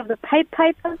story of the Pied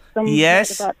Piper.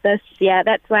 Yes. About this. Yeah,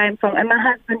 that's where I'm from. And my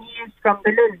husband, he is from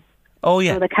Berlin. Oh,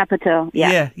 yeah. So the capital,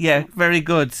 yeah. Yeah, very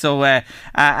good. So,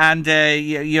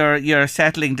 you're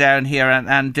settling down here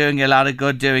and doing a lot of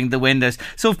good doing the windows.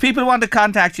 So if people want to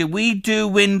contact you,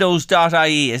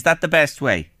 WeDoWindows.ie. Is that the best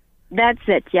way? That's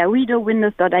it, yeah.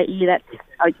 WeDoWindows.ie. That's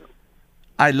how you...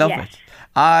 I love it.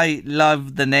 I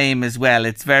love the name as well.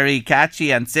 It's very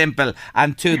catchy and simple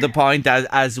and to the point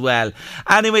as well.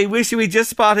 Anyway, wish you, we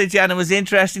just spotted you and it was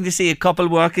interesting to see a couple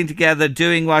working together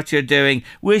doing what you're doing.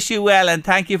 Wish you well and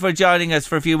thank you for joining us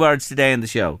for a few words today in the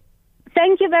show.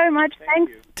 Thank you very much.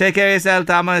 Thanks. Take care of yourself,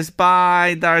 Thomas.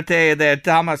 Bye, Dorothea there.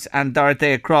 Thomas and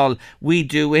Dorothea Kroll,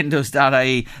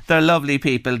 WeDoWindows.ie. They're lovely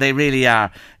people. They really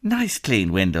are. Nice,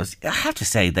 clean windows. I have to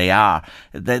say they are.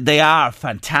 They are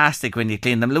fantastic when you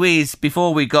clean them. Louise,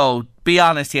 before we go, be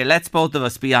honest here. Let's both of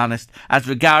us be honest as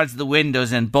regards the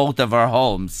windows in both of our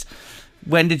homes.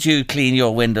 When did you clean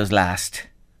your windows last?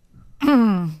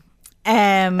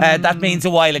 That means a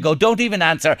while ago. Don't even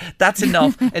answer. That's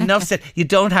enough. Enough said. You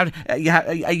don't have.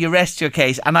 You rest your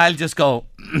case, and I'll just go.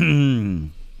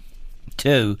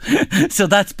 2. So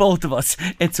that's both of us.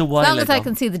 It's a while ago. As long as I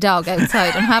can see the dog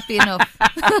outside, I'm happy enough.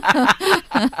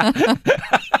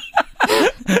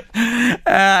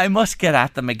 I must get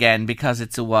at them again because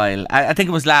it's a while. I think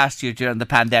it was last year during the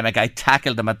pandemic. I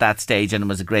tackled them at that stage, and it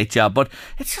was a great job. But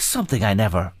it's just something I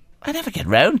never I never get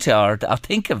round to or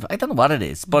think of. I don't know what it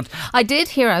is, but I did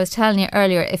hear. I was telling you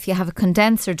earlier, if you have a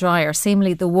condenser dryer,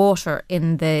 seemingly the water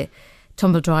in the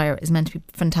tumble dryer is meant to be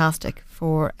fantastic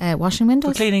for washing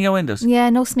windows, for cleaning your windows. Yeah,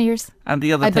 no smears. And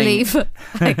the other I thing, believe,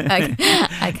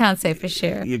 I can't say for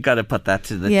sure. You've got to put that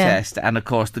to the test. And of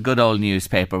course, the good old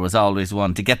newspaper was always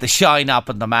one to get the shine up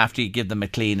on them after you give them a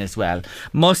clean as well.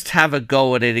 Must have a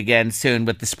go at it again soon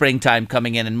with the springtime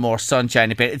coming in and more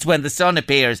sunshine appears. It's when the sun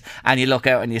appears and you look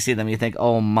out and you see them, you think,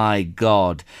 oh my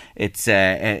God, it's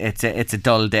a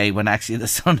dull day when actually the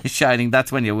sun is shining.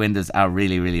 That's when your windows are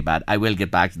really, really bad. I will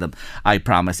get back to them, I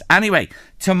promise. Anyway,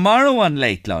 tomorrow on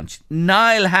Late Lunch,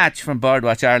 Niall Hatch from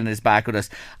Birdwatch Ireland is back with us.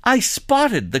 I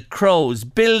spotted the crows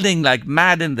building like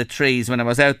mad in the trees when I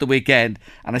was out the weekend,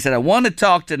 and I said I want to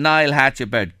talk to Niall Hatch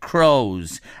about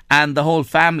crows and the whole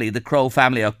family, the crow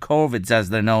family, or corvids as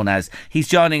they're known as. He's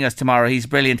joining us tomorrow. He's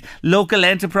brilliant. Local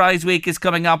Enterprise Week is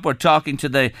coming up. We're talking to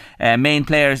the main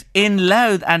players in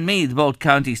Louth and Meath, both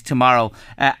counties, tomorrow.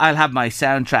 I'll have my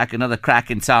soundtrack, another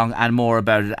cracking song and more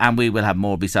about it, and we will have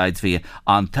more besides for you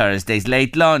on Thursday's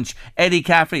Late Lunch. Eddie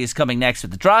Caffrey is coming next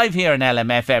with The Drive here on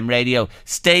LMFM Radio.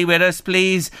 Stay with us,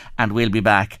 please, and we'll be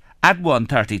back at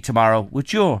 1:30 tomorrow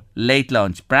with your Late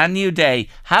Lunch. Brand new day.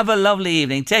 Have a lovely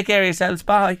evening. Take care of yourselves.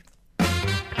 Bye.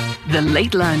 The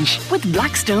Late Lunch with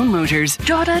Blackstone Motors,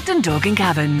 Drogheda, Dundalk and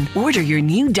Cavan. Order your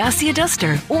new Dacia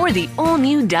Duster or the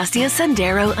all-new Dacia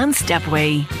Sandero and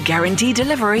Stepway. Guaranteed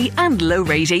delivery and low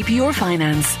rate APR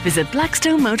finance. Visit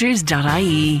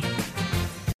blackstonemotors.ie.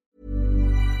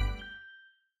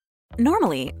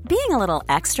 Normally, being a little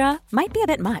extra might be a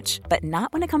bit much, but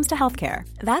not when it comes to healthcare.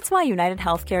 That's why United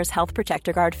Healthcare's Health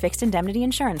Protector Guard fixed indemnity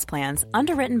insurance plans,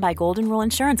 underwritten by Golden Rule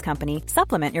Insurance Company,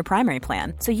 supplement your primary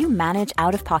plan so you manage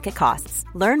out-of-pocket costs.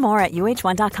 Learn more at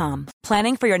uh1.com.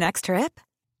 Planning for your next trip?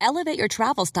 Elevate your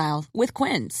travel style with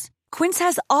Quince. Quince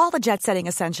has all the jet-setting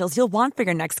essentials you'll want for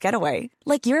your next getaway,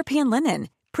 like European linen,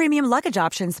 premium luggage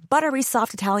options, buttery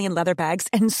soft Italian leather bags,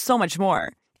 and so much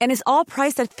more. And is all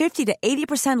priced at 50 to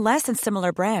 80% less than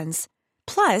similar brands.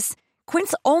 Plus,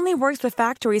 Quince only works with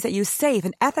factories that use safe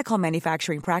and ethical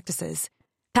manufacturing practices.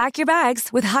 Pack your bags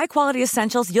with high-quality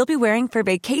essentials you'll be wearing for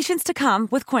vacations to come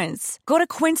with Quince. Go to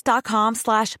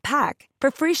quince.com/pack for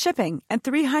free shipping and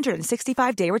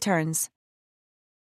 365-day returns.